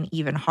digging in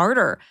even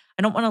harder?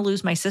 I don't want to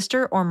lose my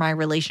sister or my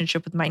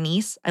relationship with my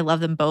niece. I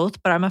love them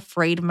both, but I'm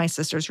afraid of my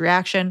sister's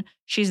reaction.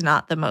 She's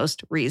not the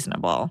most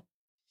reasonable.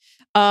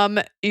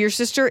 Your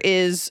sister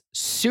is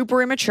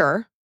super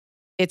immature.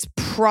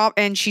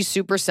 And she's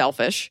super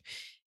selfish.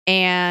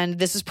 And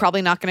this is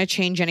probably not going to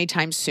change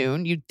anytime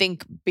soon. You'd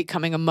think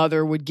becoming a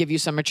mother would give you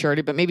some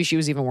maturity, but maybe she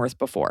was even worse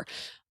before.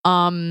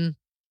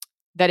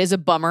 That is a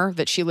bummer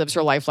that she lives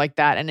her life like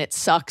that. And it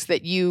sucks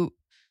that you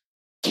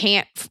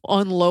can't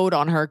unload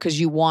on her because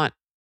you want,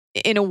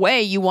 in a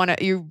way,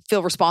 you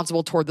feel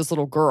responsible toward this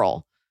little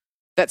girl.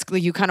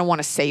 You kind of want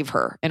to save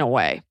her in a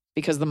way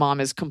because the mom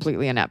is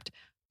completely inept.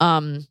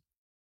 The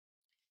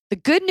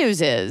good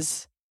news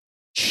is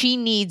she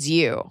needs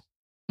you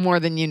more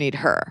than you need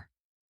her.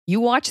 You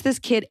watch this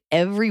kid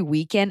every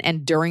weekend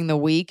and during the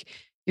week,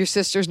 your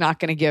sister's not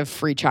going to give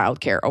free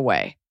childcare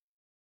away.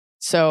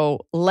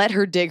 So let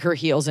her dig her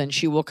heels in.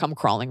 She will come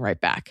crawling right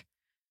back.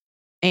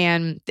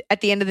 And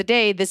at the end of the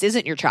day, this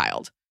isn't your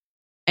child.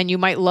 And you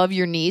might love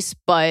your niece,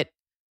 but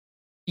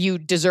you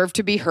deserve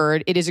to be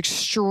heard. It is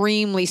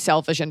extremely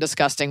selfish and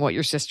disgusting what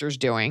your sister's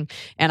doing.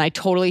 And I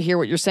totally hear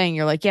what you're saying.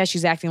 You're like, yeah,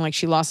 she's acting like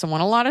she lost someone.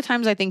 A lot of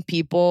times I think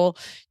people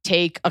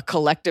take a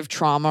collective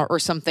trauma or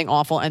something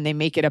awful and they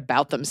make it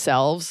about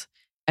themselves.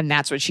 And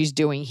that's what she's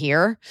doing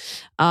here.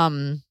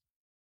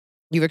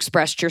 You've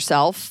expressed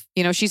yourself.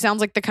 You know, she sounds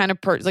like the kind of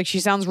person, she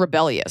sounds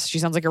rebellious. She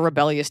sounds like a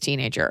rebellious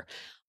teenager.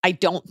 I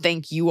don't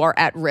think you are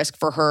at risk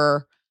for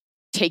her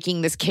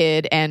taking this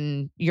kid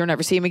and you'll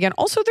never see him again.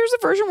 Also, there's a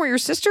version where your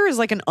sister is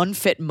like an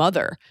unfit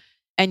mother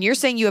and you're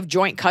saying you have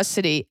joint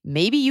custody.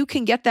 Maybe you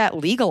can get that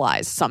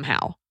legalized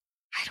somehow.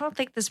 I don't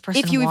think this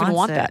person if you even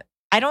want that.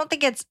 I don't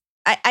think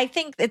I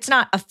think it's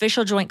not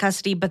official joint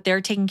custody, but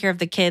they're taking care of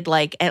the kid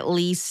like at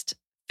least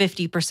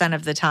 50%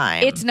 of the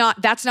time.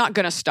 That's not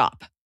going to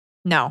stop.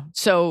 No.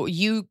 So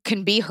you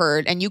can be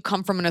heard and you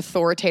come from an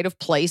authoritative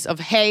place of,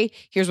 hey,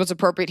 here's what's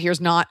appropriate,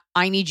 here's not.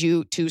 I need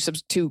you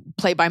to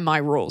play by my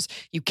rules.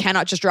 You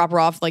cannot just drop her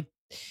off. Like,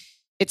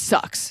 it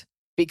sucks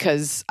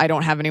because I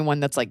don't have anyone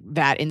that's like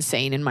that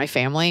insane in my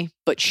family,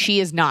 but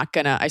she is not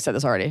gonna, I said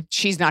this already,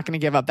 she's not gonna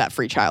give up that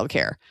free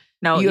childcare.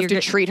 No, you have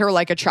to treat her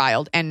like a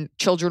child and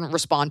children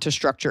respond to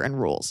structure and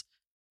rules.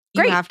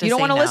 Great. You don't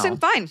want to listen?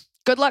 Fine.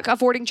 Good luck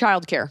affording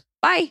childcare.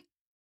 Bye.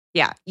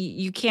 Yeah,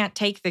 you can't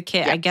take the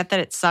kid. Yeah. I get that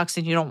it sucks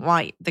and you don't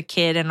want the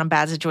kid in a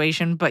bad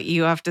situation, but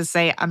you have to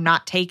say, I'm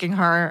not taking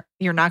her.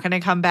 You're not going to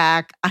come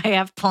back. I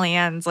have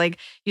plans. Like,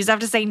 you just have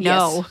to say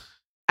no. Yes,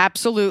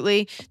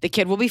 absolutely. The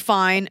kid will be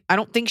fine. I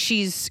don't think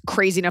she's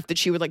crazy enough that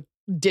she would like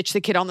ditch the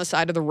kid on the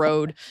side of the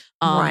road.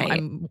 Right.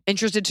 I'm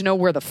interested to know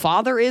where the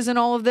father is in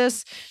all of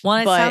this. Well,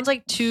 it sounds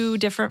like two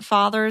different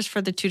fathers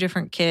for the two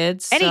different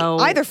kids.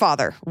 Either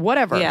father,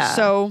 whatever. Yeah.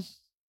 So...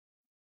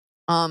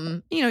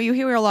 you know, we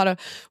hear a lot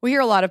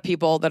of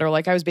people that are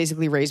like, I was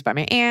basically raised by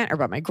my aunt or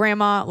by my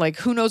grandma. Like,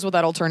 who knows what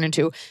that'll turn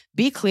into?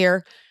 Be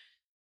clear.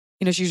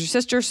 You know, she's your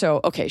sister.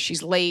 So, okay,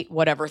 she's late,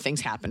 whatever, things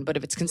happen. But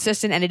if it's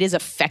consistent and it is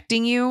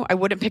affecting you, I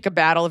wouldn't pick a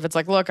battle if it's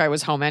like, look, I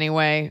was home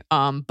anyway.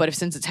 But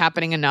since it's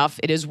happening enough,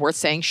 it is worth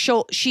saying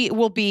she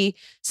will be,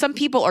 some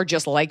people are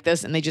just like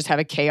this and they just have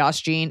a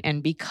chaos gene.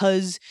 And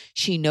because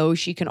she knows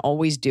she can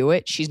always do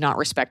it, she's not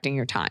respecting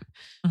your time.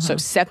 Mm-hmm. So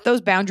set those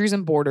boundaries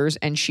and borders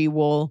and she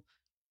will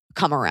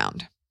come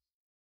around.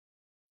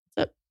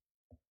 That's it.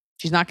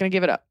 She's not going to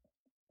give it up.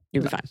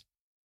 You'll be fine.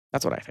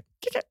 That's what I think.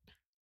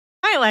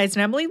 Hi, Liza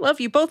and Emily. Love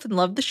you both and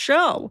love the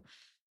show.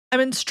 I've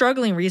been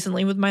struggling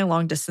recently with my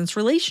long distance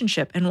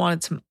relationship and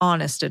wanted some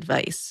honest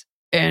advice.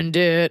 End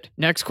it.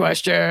 Next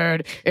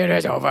question. It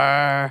is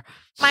over.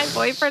 My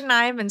boyfriend and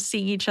I have been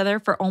seeing each other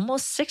for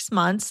almost 6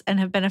 months and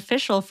have been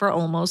official for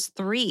almost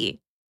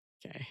 3.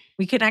 Okay.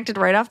 We connected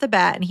right off the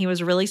bat and he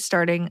was really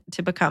starting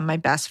to become my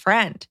best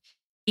friend.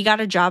 He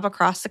got a job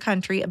across the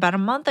country about a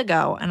month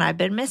ago, and I've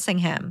been missing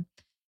him.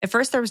 At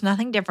first, there was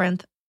nothing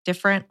different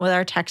with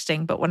our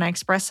texting, but when I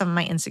expressed some of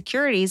my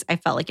insecurities, I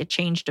felt like it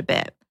changed a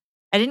bit.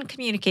 I didn't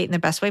communicate in the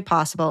best way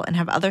possible and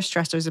have other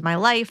stressors in my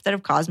life that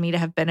have caused me to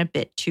have been a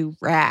bit too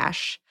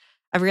rash.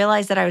 I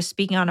realized that I was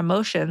speaking on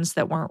emotions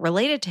that weren't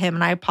related to him,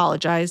 and I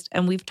apologized,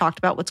 and we've talked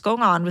about what's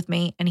going on with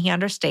me, and he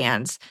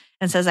understands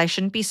and says I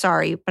shouldn't be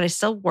sorry, but I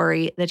still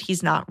worry that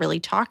he's not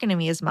really talking to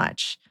me as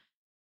much.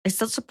 I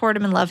still support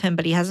him and love him,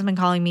 but he hasn't been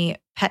calling me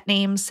pet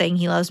names, saying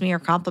he loves me, or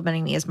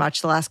complimenting me as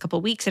much the last couple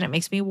of weeks, and it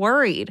makes me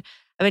worried.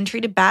 I've been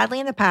treated badly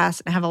in the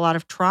past and have a lot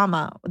of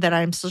trauma that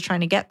I'm still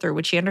trying to get through,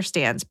 which he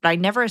understands, but I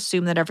never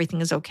assume that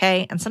everything is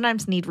okay and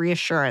sometimes need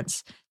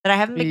reassurance that I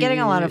haven't been getting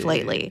a lot of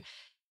lately.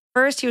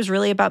 First, he was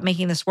really about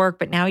making this work,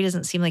 but now he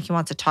doesn't seem like he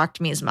wants to talk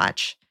to me as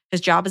much.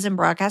 His job is in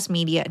broadcast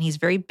media and he's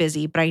very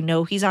busy, but I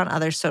know he's on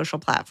other social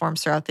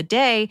platforms throughout the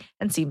day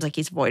and seems like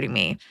he's avoiding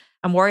me.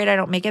 I'm worried I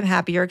don't make him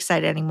happy or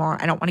excited anymore.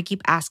 I don't want to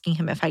keep asking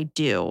him if I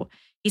do.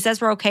 He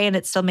says we're okay and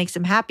it still makes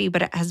him happy,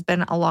 but it has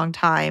been a long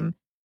time.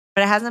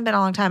 But it hasn't been a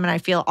long time and I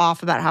feel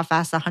off about how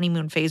fast the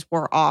honeymoon phase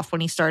wore off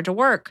when he started to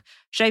work.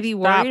 Should I be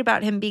worried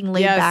about him being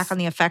laid back on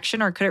the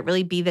affection, or could it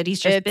really be that he's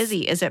just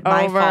busy? Is it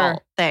my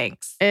fault?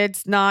 Thanks.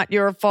 It's not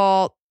your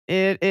fault.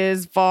 It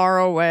is far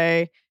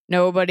away.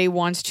 Nobody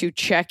wants to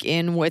check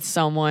in with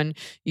someone.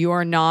 You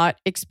are not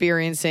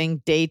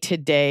experiencing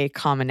day-to-day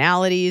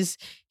commonalities.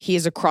 He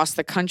is across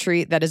the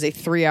country. That is a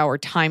 3-hour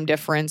time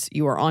difference.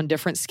 You are on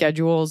different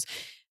schedules.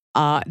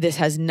 This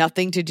has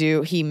nothing to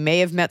do. He may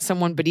have met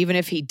someone, but even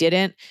if he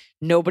didn't,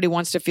 nobody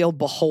wants to feel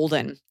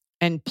beholden.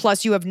 And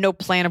plus, you have no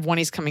plan of when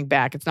he's coming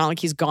back. It's not like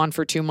he's gone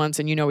for 2 months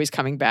and you know he's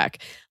coming back.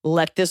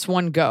 Let this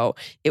one go.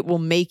 It will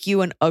make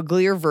you an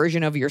uglier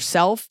version of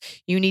yourself.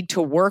 You need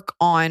to work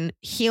on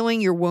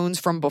healing your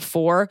wounds from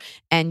before,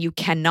 and you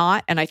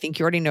cannot, and I think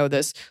you already know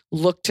this,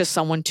 look to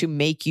someone to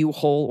make you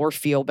whole or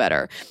feel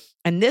better.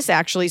 And this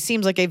actually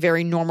seems like a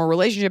very normal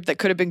relationship that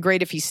could have been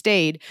great if he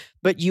stayed,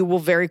 but you will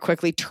very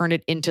quickly turn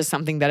it into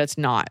something that it's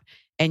not.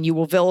 And you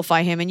will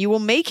vilify him and you will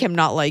make him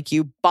not like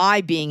you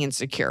by being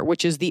insecure,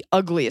 which is the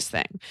ugliest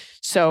thing.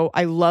 So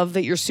I love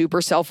that you're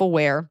super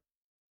self-aware.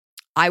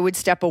 I would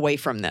step away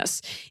from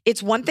this.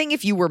 It's one thing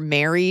if you were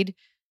married.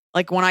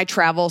 Like when I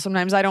travel,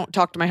 sometimes I don't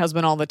talk to my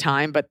husband all the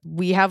time, but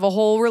we have a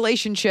whole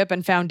relationship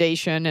and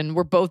foundation and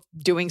we're both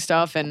doing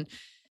stuff. And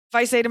if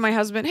I say to my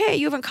husband, hey,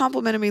 you haven't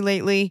complimented me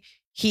lately,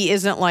 he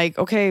isn't like,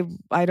 okay,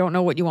 I don't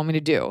know what you want me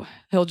to do.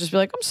 He'll just be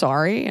like, I'm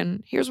sorry.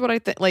 And here's what I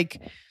think. Like,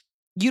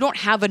 you don't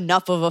have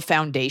enough of a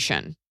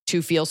foundation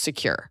to feel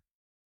secure.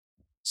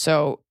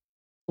 So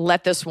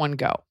let this one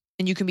go.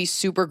 And you can be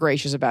super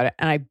gracious about it.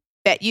 And I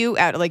bet you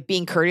at like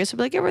being courteous, he'll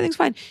be like, everything's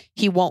fine.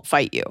 He won't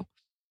fight you.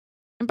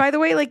 And by the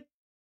way, like,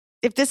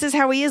 if this is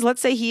how he is,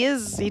 let's say he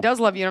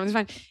does love you and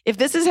everything's fine. If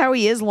this is how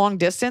he is long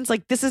distance,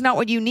 like this is not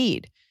what you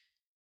need.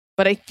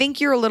 But I think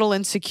you're a little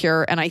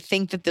insecure, and I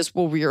think that this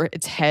will rear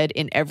its head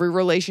in every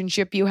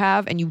relationship you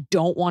have, and you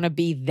don't want to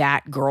be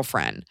that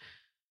girlfriend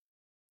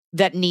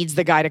that needs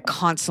the guy to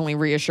constantly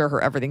reassure her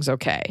everything's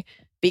okay,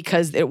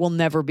 because it will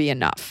never be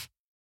enough.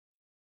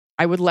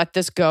 I would let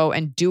this go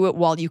and do it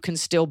while you can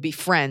still be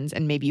friends,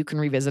 and maybe you can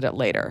revisit it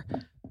later.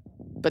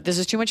 But this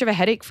is too much of a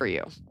headache for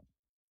you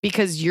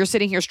because you're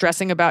sitting here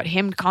stressing about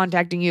him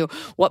contacting you.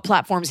 What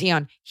platform is he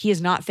on? He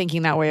is not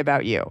thinking that way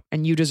about you,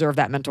 and you deserve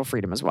that mental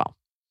freedom as well.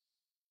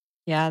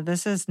 Yeah,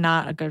 this is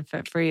not a good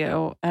fit for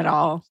you at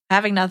all.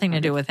 Having nothing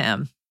to do with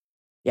him.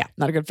 Yeah,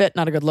 not a good fit,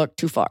 not a good look,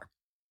 too far.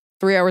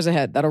 3 hours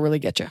ahead, that'll really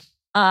get you.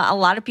 A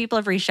lot of people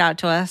have reached out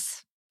to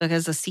us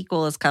because a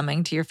sequel is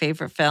coming to your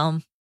favorite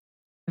film.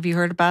 Have you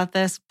heard about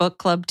this? Book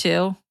Club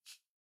 2?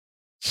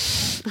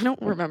 I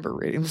don't remember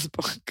reading this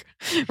book.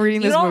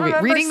 Reading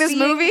this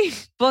movie?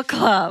 Book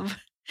Club.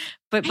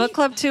 But Book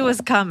Club 2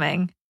 is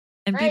coming.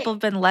 And people have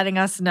been letting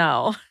us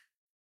know.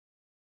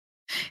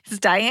 It's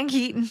Diane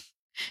Keaton,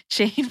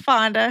 Jane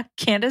Fonda,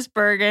 Candice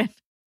Bergen,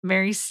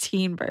 Mary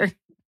Steenburgen.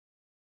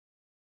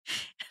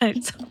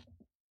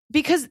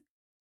 Because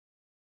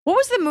what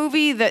was the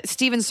movie that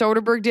Steven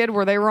Soderbergh did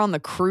where they were on the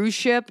cruise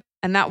ship?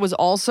 And that was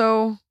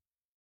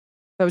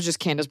just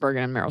Candice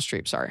Bergen and Meryl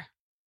Streep. Sorry.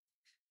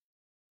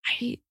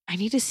 I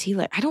need to see,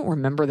 like, I don't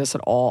remember this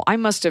at all. I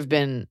must have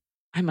taken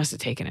an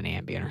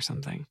Ambien or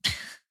something.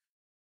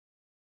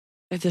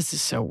 This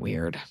is so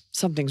weird.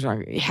 Something's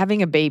wrong.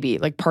 Having a baby,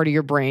 like part of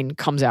your brain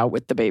comes out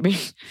with the baby.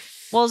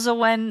 Well, so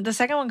when the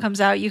second one comes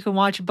out, you can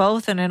watch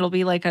both and it'll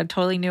be like a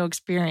totally new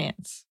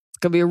experience. It's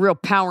going to be a real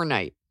power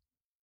night.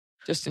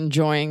 Just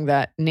enjoying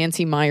that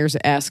Nancy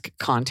Meyers-esque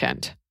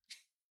content.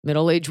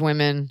 Middle-aged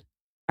women,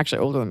 actually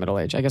older than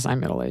middle-aged. I guess I'm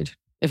middle-aged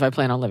if I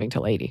plan on living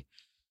till 80.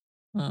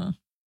 Isn't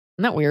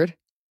that weird?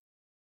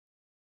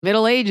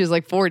 Middle age is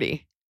like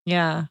 40.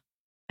 Yeah.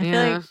 I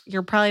feel like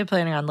you're probably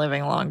planning on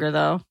living longer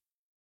though.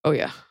 Oh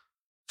yeah.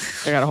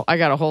 I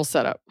got a whole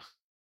setup.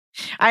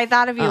 I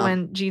thought of you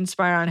when Jean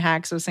Spire on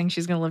Hacks was saying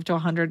she's going to live to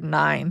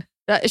 109.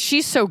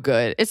 She's so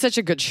good. It's such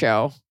a good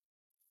show.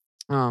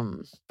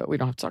 But we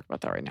don't have to talk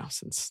about that right now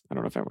since I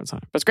don't know if everyone's on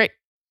it. But it's great.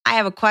 I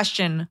have a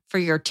question for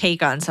your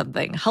take on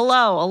something.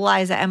 Hello,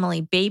 Eliza,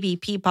 Emily, baby,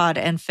 Peapod,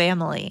 and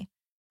family.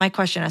 My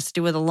question has to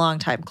do with a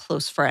longtime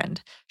close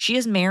friend. She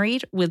is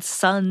married with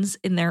sons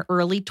in their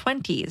early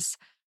 20s.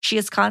 She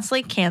is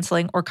constantly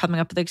canceling or coming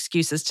up with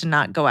excuses to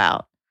not go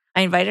out.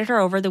 I invited her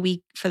over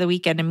for the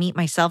weekend to meet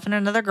myself and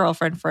another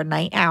girlfriend for a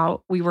night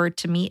out. We were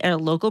to meet at a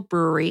local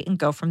brewery and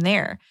go from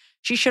there.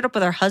 She showed up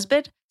with her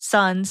husband,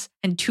 sons,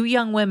 and 2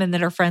 young women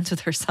that are friends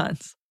with her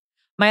sons.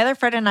 My other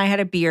friend and I had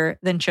a beer,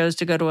 then chose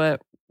to go to a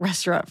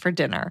restaurant for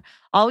dinner.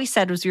 All we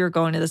said was we were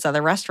going to this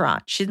other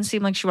restaurant. She didn't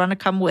seem like she wanted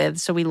to come with,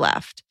 so we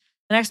left.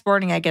 The next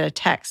morning, I get a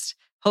text.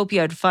 Hope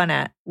you had fun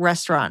at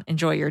restaurant.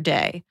 Enjoy your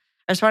day.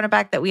 I responded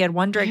back that we had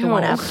 1 drink and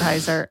 1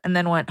 appetizer and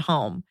then went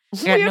home.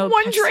 We had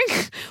 1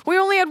 drink. We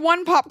only had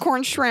 1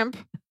 popcorn shrimp.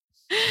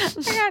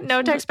 I got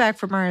no text back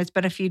from her. It's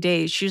been a few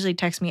days. She usually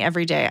texts me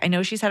every day. I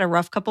know she's had a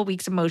rough couple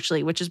weeks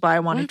emotionally, which is why I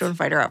wanted to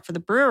invite her out for the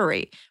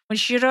brewery. When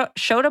she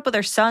showed up with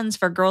her sons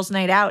for girls'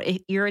 night out,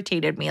 it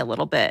irritated me a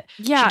little bit.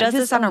 Yeah, she does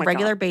this on oh a my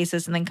regular God.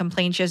 basis and then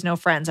complains she has no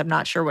friends. I'm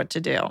not sure what to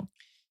do.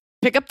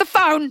 Pick up the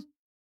phone.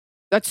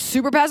 That's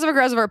super passive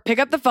aggressive. Or pick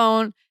up the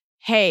phone.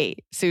 Hey,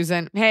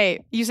 Susan.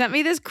 Hey, you sent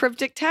me this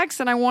cryptic text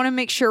and I want to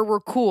make sure we're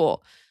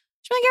cool.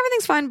 She's like,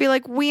 everything's fine. Be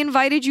like, we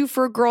invited you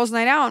for a girls'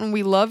 night out and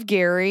we love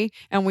Gary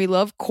and we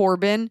love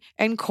Corbin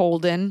and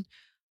Colden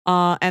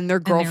and their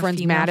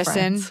girlfriends, female Madison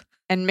friends.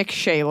 and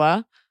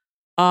McShayla.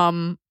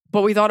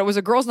 But we thought it was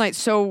a girls' night,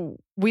 so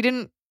we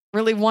didn't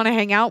really want to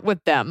hang out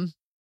with them.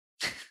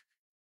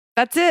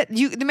 That's it.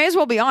 They may as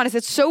well be honest.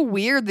 It's so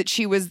weird that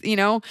she was,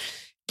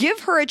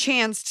 give her a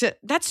chance to.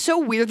 That's so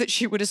weird that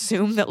she would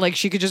assume that like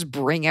she could just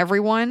bring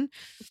everyone.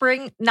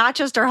 Bring not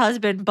just her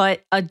husband,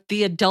 but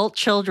the adult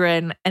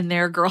children and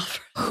their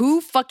girlfriend.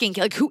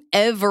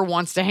 Whoever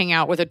wants to hang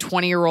out with a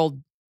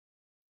 20-year-old,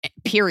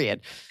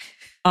 period.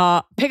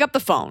 Pick up the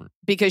phone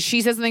because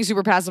she says something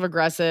super passive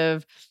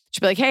aggressive.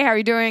 She'll be like, hey, how are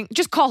you doing?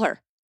 Just call her.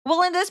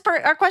 Well, in this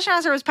part, our question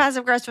answer was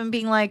passive aggressive and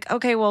being like,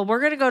 okay, well, we're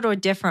going to go to a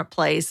different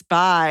place.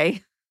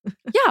 Bye.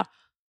 Yeah.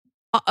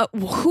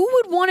 Who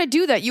would want to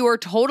do that? You are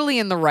totally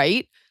in the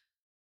right.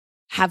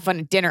 Have fun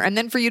at dinner. And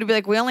then for you to be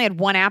like, we only had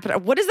one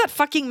appetite. What does that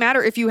fucking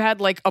matter if you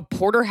had like a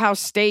porterhouse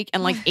steak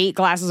and like 8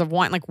 glasses of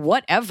wine? Like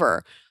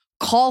whatever.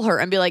 Call her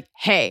and be like,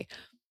 hey,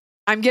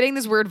 I'm getting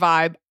this weird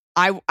vibe.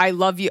 I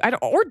love you.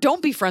 Or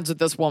don't be friends with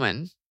this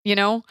woman,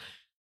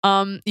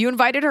 You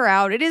invited her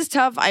out. It is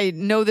tough. I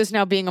know this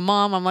now being a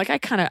mom. I'm like,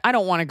 I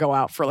don't want to go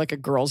out for like a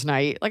girls'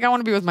 night. Like I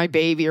want to be with my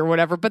baby or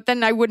whatever. But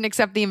then I wouldn't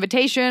accept the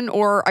invitation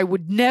or I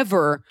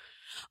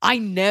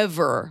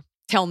never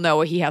tell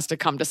Noah he has to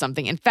come to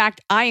something. In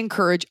fact, I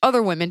encourage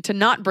other women to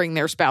not bring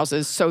their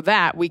spouses so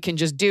that we can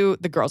just do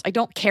the girls. I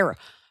don't care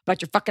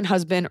about your fucking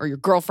husband or your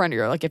girlfriend. Or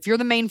you're like, if you're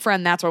the main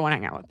friend, that's what I want to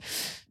hang out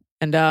with.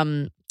 And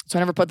so I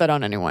never put that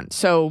on anyone.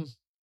 So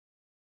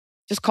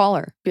just call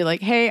her. Be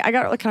like, hey, I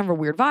got like kind of a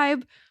weird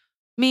vibe.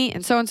 Me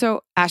and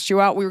so asked you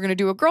out. We were going to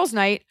do a girls'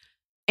 night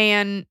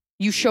and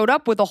you showed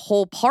up with a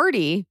whole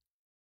party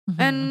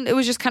and it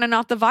was just kind of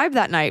not the vibe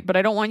that night. But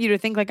I don't want you to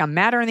think like I'm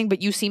mad or anything,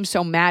 but you seem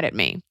so mad at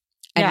me.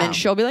 And then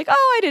she'll be like,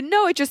 oh, I didn't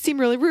know. It just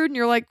seemed really rude. And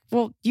you're like,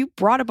 well, you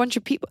brought a bunch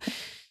of people.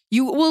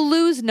 You will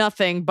lose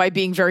nothing by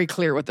being very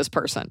clear with this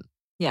person.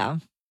 Yeah.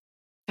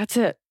 That's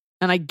it.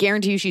 And I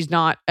guarantee you she's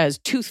not as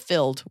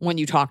tooth-filled when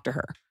you talk to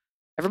her.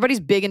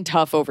 Everybody's big and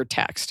tough over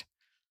text.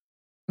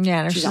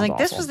 Yeah, and she's like,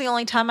 this awful. was the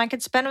only time I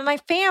could spend with my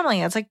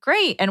family. It's like,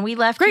 great. And we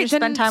left you to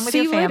spend time with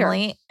your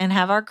family and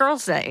have our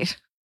girls' night.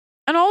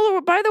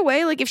 And by the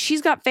way, like if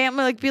she's got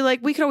family, like be like,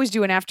 we could always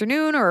do an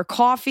afternoon or a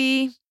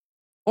coffee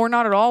or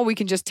not at all. We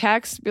can just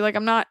text. Be like,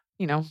 I'm not,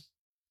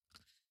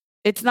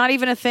 it's not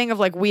even a thing of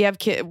like, we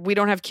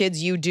don't have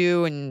kids, you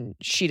do, and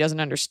she doesn't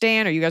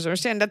understand or you guys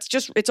understand. That's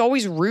just, it's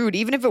always rude.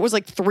 Even if it was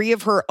like 3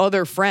 of her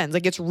other friends,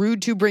 like it's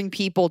rude to bring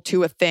people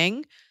to a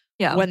thing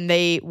when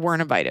they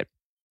weren't invited.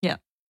 Yeah.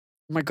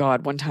 Oh my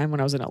God, one time when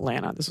I was in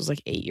Atlanta, this was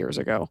like 8 years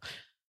ago,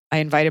 I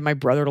invited my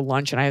brother to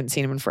lunch and I hadn't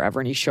seen him in forever.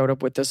 And he showed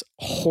up with this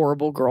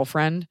horrible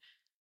girlfriend.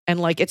 And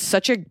like, it's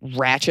such a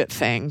ratchet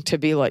thing to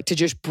be like, to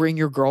just bring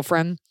your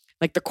girlfriend,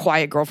 like the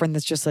quiet girlfriend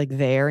that's just like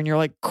there. And you're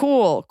like,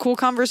 cool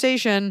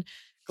conversation.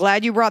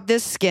 Glad you brought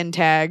this skin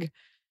tag.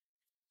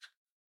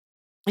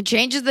 It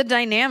changes the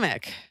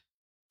dynamic.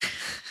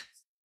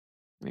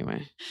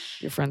 Anyway,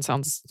 your friend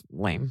sounds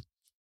lame.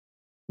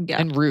 Yeah.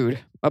 And rude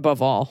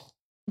above all.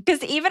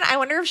 Because even I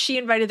wonder if she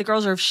invited the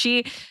girls or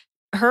if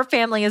her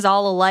family is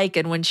all alike.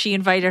 And when she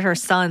invited her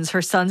sons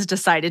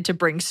decided to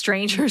bring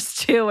strangers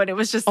too. And it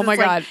was just this,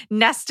 God,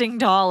 nesting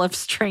doll of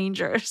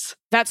strangers.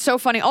 That's so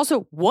funny.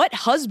 Also, what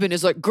husband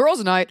is like,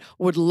 girls' night,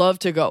 would love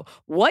to go?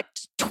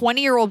 What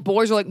 20-year-old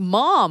boys are like,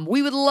 Mom,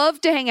 we would love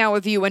to hang out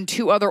with you and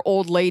 2 other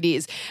old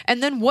ladies.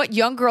 And then what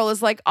young girl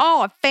is like,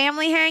 oh, a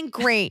family hang?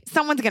 Great.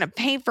 Someone's going to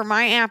pay for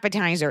my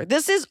appetizer.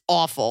 This is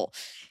awful.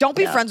 Don't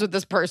be friends with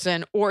this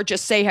person or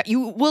just say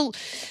you will.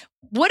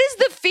 What is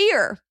the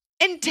fear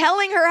in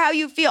telling her how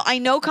you feel? I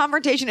know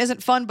confrontation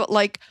isn't fun, but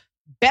like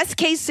best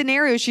case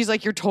scenario, she's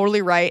like, you're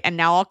totally right. And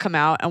now I'll come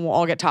out and we'll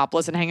all get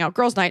topless and hang out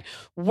girls' night.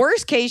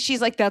 Worst case,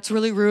 she's like, that's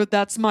really rude.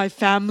 That's my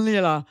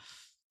familia.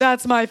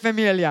 That's my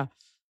familia.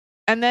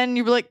 And then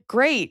you're like,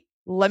 great.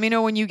 Let me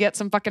know when you get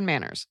some fucking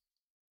manners.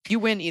 You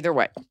win either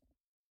way.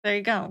 There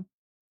you go.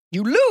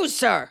 You lose,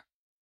 sir.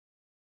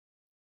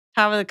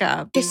 Top of the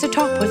cob. It's the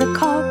top of the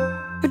cob.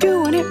 We're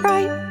doing it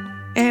right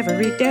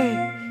every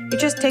day. You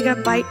just take a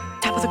bite,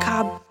 top of the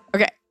cob.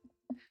 Okay.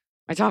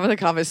 My top of the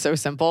cob is so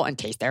simple and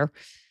taste there.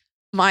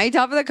 My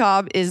top of the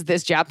cob is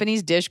this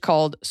Japanese dish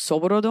called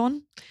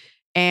soborodon.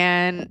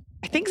 And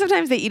I think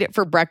sometimes they eat it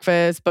for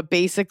breakfast, but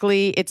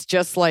basically it's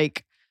just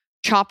like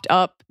chopped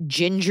up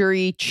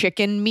gingery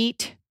chicken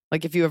meat.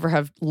 Like if you ever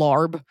have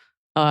larb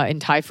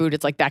in Thai food,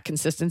 it's like that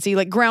consistency,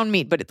 like ground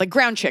meat, but it's like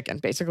ground chicken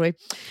basically.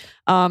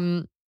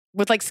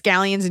 With like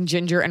scallions and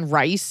ginger and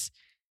rice.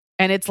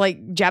 And it's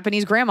like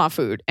Japanese grandma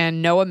food.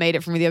 And Noah made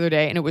it for me the other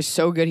day and it was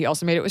so good. He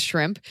also made it with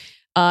shrimp.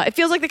 It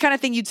feels like the kind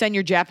of thing you'd send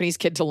your Japanese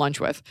kid to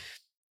lunch with.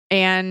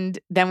 And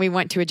then we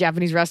went to a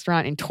Japanese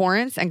restaurant in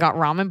Torrance and got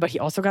ramen, but he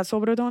also got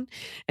soborodon.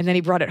 And then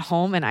he brought it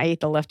home and I ate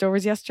the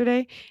leftovers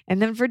yesterday.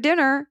 And then for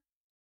dinner,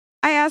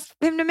 I asked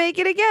him to make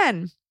it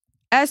again.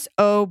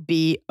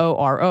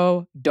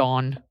 Soboro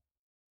don.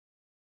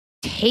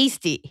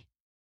 Tasty.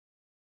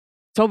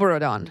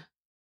 Soborodon.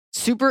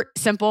 Super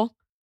simple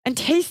and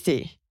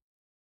tasty.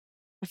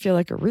 I feel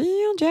like a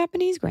real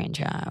Japanese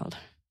grandchild.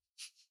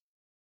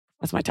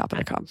 That's my top of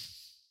the cob.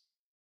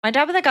 My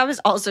top of the cob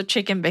is also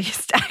chicken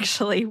based,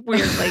 actually,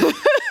 weirdly.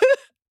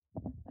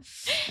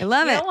 I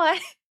love You it. know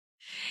what?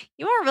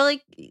 You want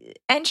really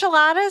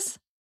enchiladas?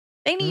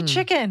 They need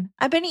chicken.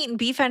 I've been eating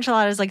beef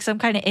enchiladas like some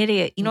kind of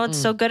idiot. You know what's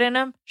so good in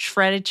them?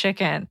 Shredded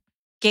chicken.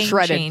 Game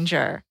Shredded.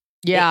 changer.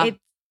 Yeah.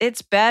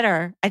 It's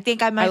better. I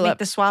think I might make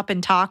the swap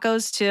in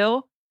tacos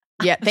too.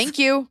 Yeah. Thank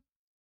you.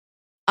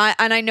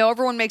 And I know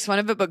everyone makes fun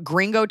of it, but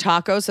gringo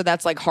tacos, so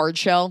that's like hard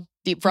shell,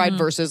 deep fried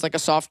versus like a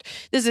soft.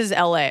 This is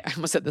LA. I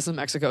almost said this in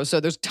Mexico. So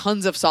there's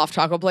tons of soft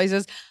taco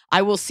places.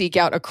 I will seek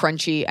out a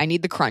crunchy. I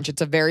need the crunch.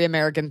 It's a very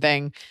American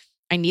thing.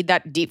 I need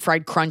that deep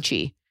fried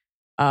crunchy.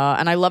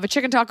 And I love a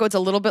chicken taco. It's a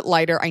little bit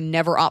lighter. I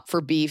never opt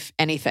for beef,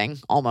 anything,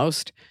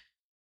 almost.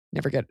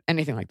 Never get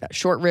anything like that.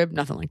 Short rib,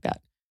 nothing like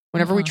that.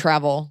 Whenever we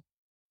travel,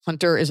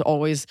 Hunter is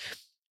always,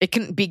 it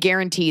can be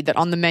guaranteed that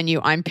on the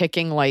menu, I'm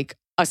picking like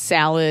a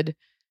salad,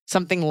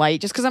 something light.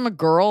 Just because I'm a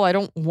girl, I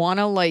don't want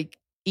to like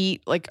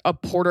eat like a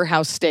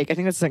porterhouse steak. I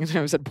think that's the second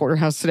time I said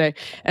porterhouse today.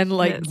 And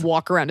like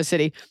walk around a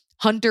city.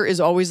 Hunter is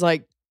always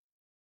like,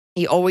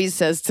 he always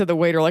says to the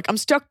waiter, like, I'm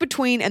stuck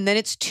between, and then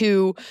it's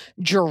two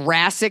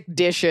Jurassic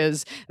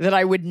dishes that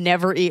I would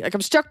never eat. Like,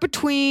 I'm stuck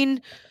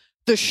between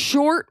the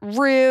short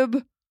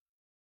rib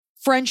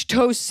French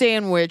toast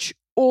sandwich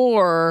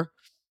or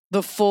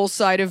the full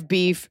side of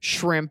beef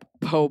shrimp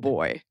po'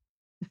 boy.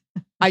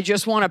 I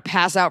just want to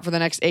pass out for the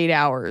next 8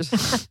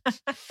 hours.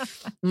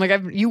 I'm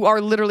like, you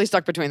are literally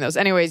stuck between those.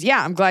 Anyways,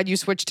 yeah, I'm glad you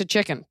switched to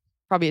chicken.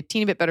 Probably a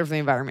teeny bit better for the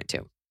environment,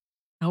 too.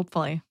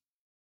 Hopefully.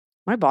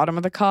 My bottom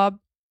of the cob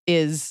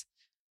is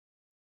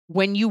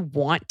when you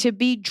want to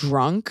be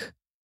drunk,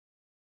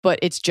 but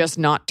it's just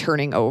not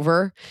turning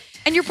over.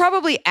 And you're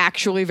probably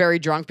actually very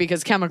drunk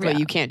because chemically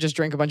you can't just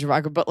drink a bunch of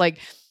vodka. But like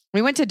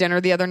we went to dinner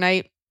the other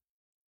night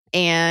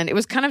and it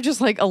was kind of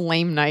just like a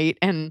lame night.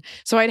 And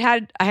so I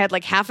had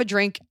like half a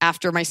drink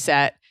after my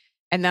set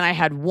and then I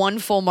had one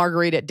full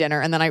margarita at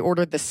dinner and then I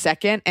ordered the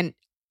second and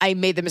I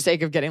made the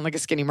mistake of getting like a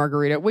skinny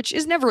margarita, which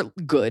is never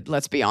good,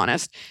 let's be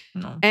honest.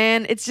 No.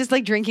 And it's just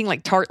like drinking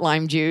like tart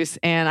lime juice.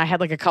 And I had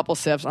like a couple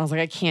sips. And I was like,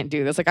 I can't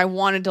do this. Like I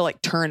wanted to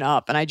like turn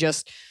up. And I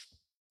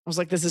was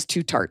like, this is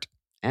too tart.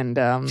 And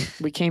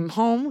we came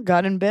home,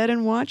 got in bed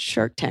and watched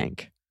Shark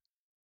Tank.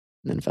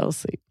 And then fell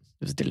asleep.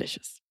 It was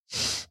delicious.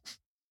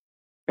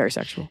 Very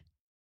sexual.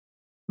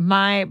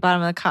 My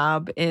bottom of the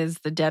cob is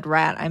the dead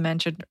rat I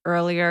mentioned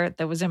earlier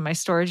that was in my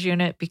storage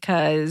unit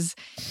because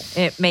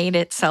it made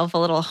itself a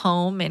little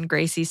home in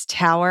Gracie's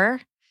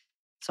tower.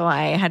 So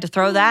I had to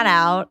throw that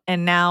out.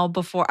 And now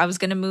before I was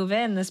going to move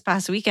in this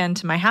past weekend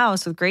to my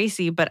house with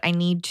Gracie, but I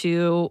need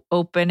to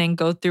open and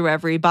go through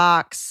every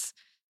box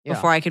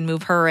before I can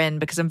move her in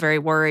because I'm very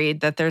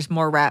worried that there's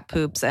more rat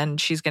poops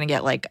and she's going to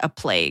get like a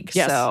plague.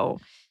 Yes.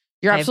 So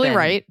you're absolutely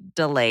right.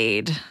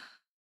 Delayed.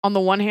 On the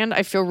one hand,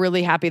 I feel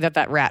really happy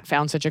that rat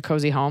found such a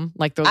cozy home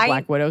like those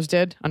Black Widows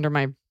did under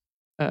my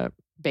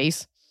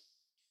base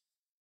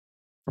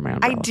for my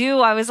umbrella. I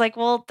do. I was like,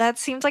 well, that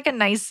seems like a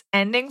nice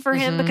ending for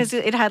him because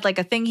it had like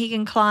a thing he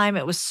can climb.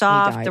 It was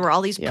soft. There were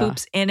all these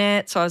poops in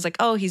it. So I was like,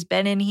 oh, he's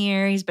been in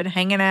here. He's been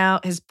hanging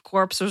out. His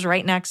corpse was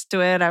right next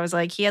to it. I was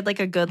like, he had like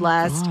a good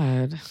last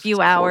few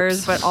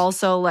hours, but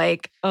also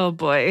like, oh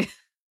boy.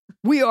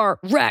 We are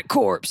rat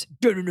corpse.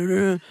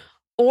 Da-da-da-da.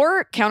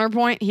 Or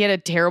counterpoint, he had a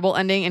terrible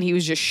ending and he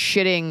was just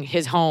shitting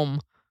his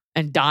home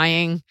and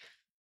dying.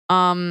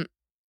 I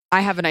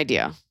have an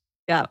idea.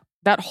 Yeah.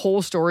 That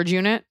whole storage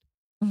unit,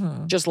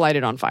 just light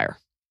it on fire.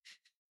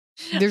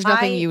 There's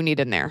nothing you need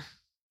in there.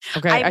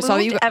 Okay. I saw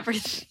that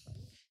everything.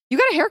 You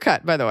got a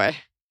haircut, by the way.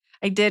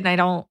 I did.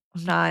 And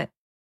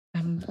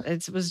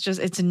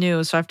it's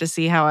new. So I have to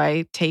see how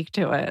I take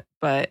to it.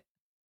 But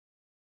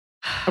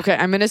okay.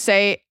 I'm going to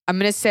say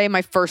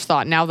my first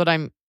thought now that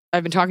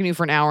I've been talking to you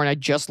for an hour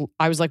and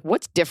I was like,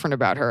 what's different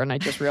about her? And I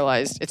just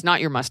realized it's not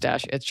your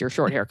mustache. It's your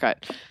short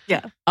haircut.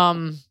 Yeah.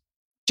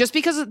 Just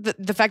because of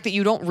the fact that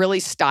you don't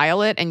really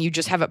style it and you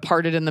just have it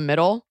parted in the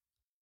middle,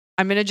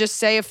 I'm going to just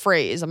say a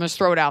phrase. I'm going to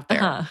throw it out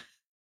there.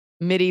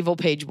 Medieval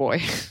page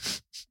boy.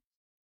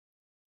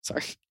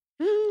 Sorry.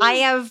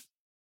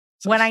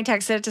 When I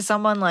texted it to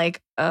someone,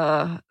 like,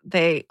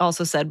 they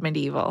also said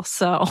medieval.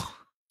 So.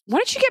 Why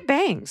didn't you get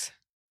bangs?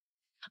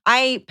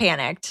 I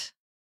panicked.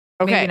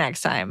 Okay. Maybe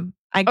next time.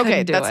 I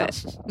couldn't do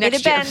it. It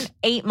had been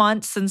 8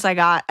 months since I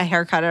got a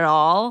haircut at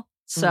all.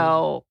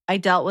 So I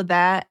dealt with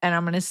that and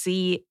I'm going to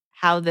see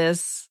how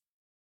this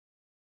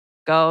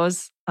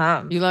goes.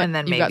 And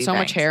then you've maybe got so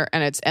much bangs. hair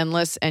and it's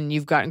endless and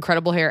you've got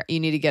incredible hair. You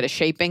need to get a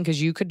shaping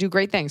because you could do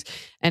great things.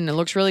 And it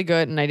looks really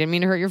good. And I didn't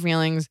mean to hurt your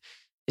feelings.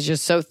 It's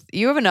just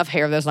you have enough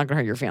hair that's not going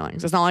to hurt your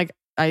feelings. It's not like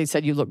I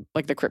said you look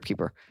like the Crypt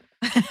Keeper.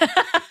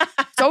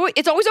 So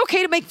it's always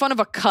okay to make fun of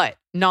a cut,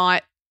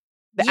 not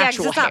the 'cause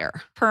actual it's not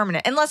hair.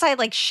 permanent. Unless I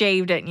like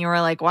shaved it and you were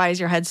like, why is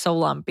your head so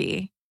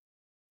lumpy?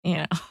 You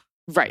know.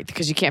 Right,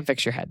 because you can't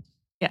fix your head.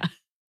 Yeah.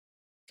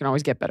 You can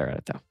always get better at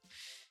it though.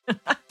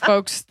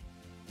 Folks,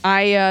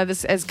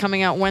 this is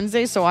coming out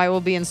Wednesday, so I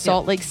will be in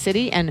Salt Lake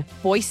City and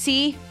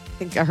Boise. I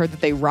think I heard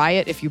that they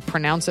riot if you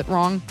pronounce it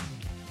wrong.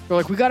 They're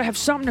like, we got to have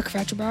something to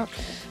fetch about.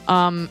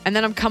 And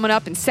then I'm coming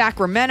up in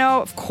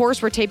Sacramento. Of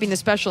course, we're taping the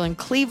special in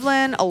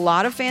Cleveland. A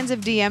lot of fans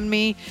have DM'd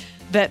me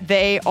that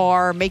they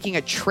are making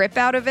a trip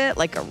out of it,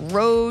 like a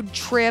road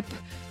trip,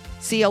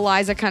 see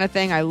Eliza kind of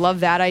thing. I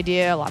love that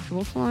idea. A lot of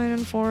people flying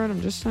in for it.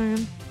 I'm just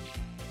saying.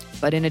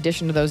 But in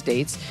addition to those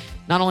dates,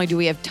 not only do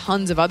we have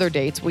tons of other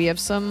dates, we have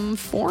some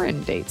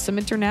foreign dates, some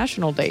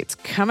international dates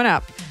coming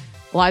up.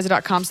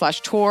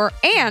 Eliza.com/tour.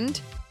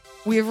 And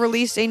we have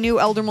released a new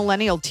Elder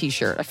Millennial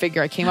t-shirt. I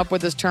figure I came up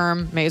with this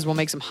term. May as well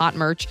make some hot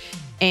merch.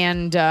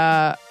 And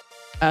a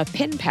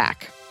pin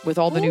pack with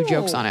all the new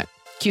jokes on it.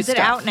 Cute Is it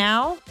stuff. out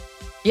now?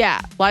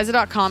 Yeah.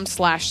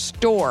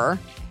 Eliza.com/store.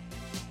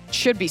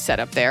 Should be set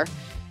up there.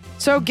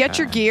 So get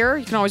your gear.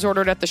 You can always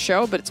order it at the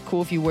show, but it's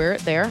cool if you wear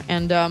it there.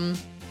 And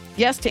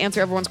yes, to answer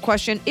everyone's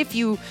question,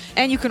 you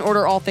can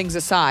order All Things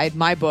Aside,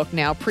 my book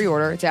now,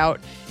 pre-order. It's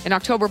out in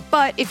October.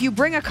 But if you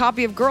bring a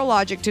copy of Girl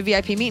Logic to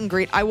VIP Meet and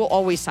Greet, I will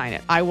always sign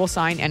it. I will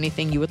sign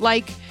anything you would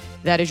like.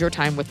 That is your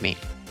time with me.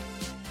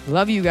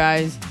 Love you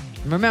guys.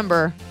 And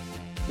remember,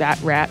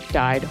 that rat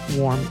died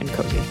warm and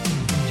cozy.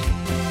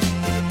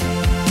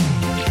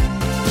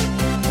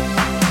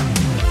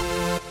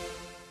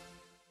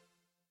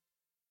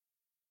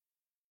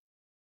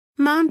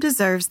 Mom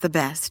deserves the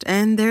best,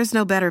 and there's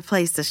no better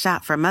place to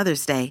shop for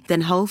Mother's Day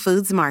than Whole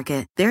Foods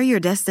Market. They're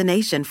your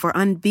destination for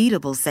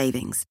unbeatable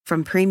savings,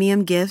 from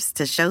premium gifts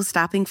to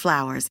show-stopping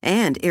flowers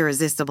and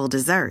irresistible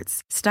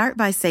desserts. Start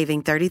by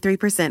saving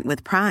 33%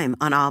 with Prime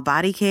on all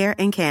body care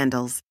and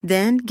candles.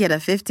 Then get a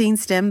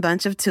 15-stem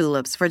bunch of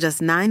tulips for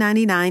just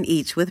 $9.99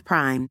 each with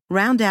Prime.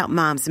 Round out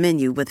Mom's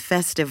menu with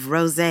festive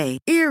rosé,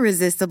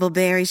 irresistible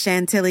berry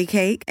chantilly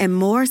cake, and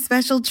more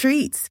special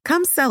treats.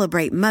 Come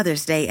celebrate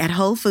Mother's Day at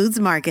Whole Foods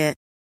Market.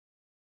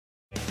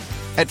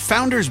 At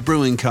Founders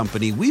Brewing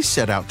Company, we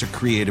set out to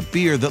create a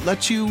beer that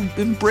lets you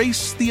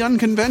embrace the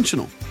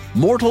unconventional.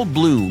 Mortal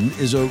Bloom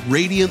is a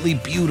radiantly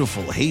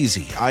beautiful,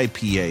 hazy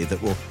IPA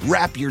that will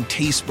wrap your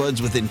taste buds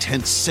with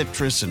intense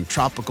citrus and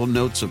tropical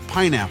notes of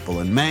pineapple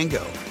and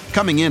mango.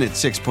 Coming in at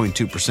 6.2%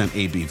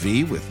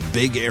 ABV with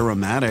big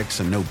aromatics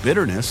and no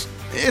bitterness,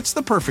 it's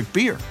the perfect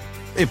beer,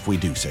 if we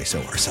do say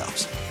so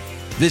ourselves.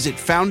 Visit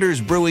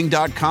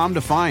foundersbrewing.com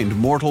to find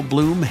Mortal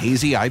Bloom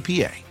Hazy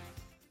IPA.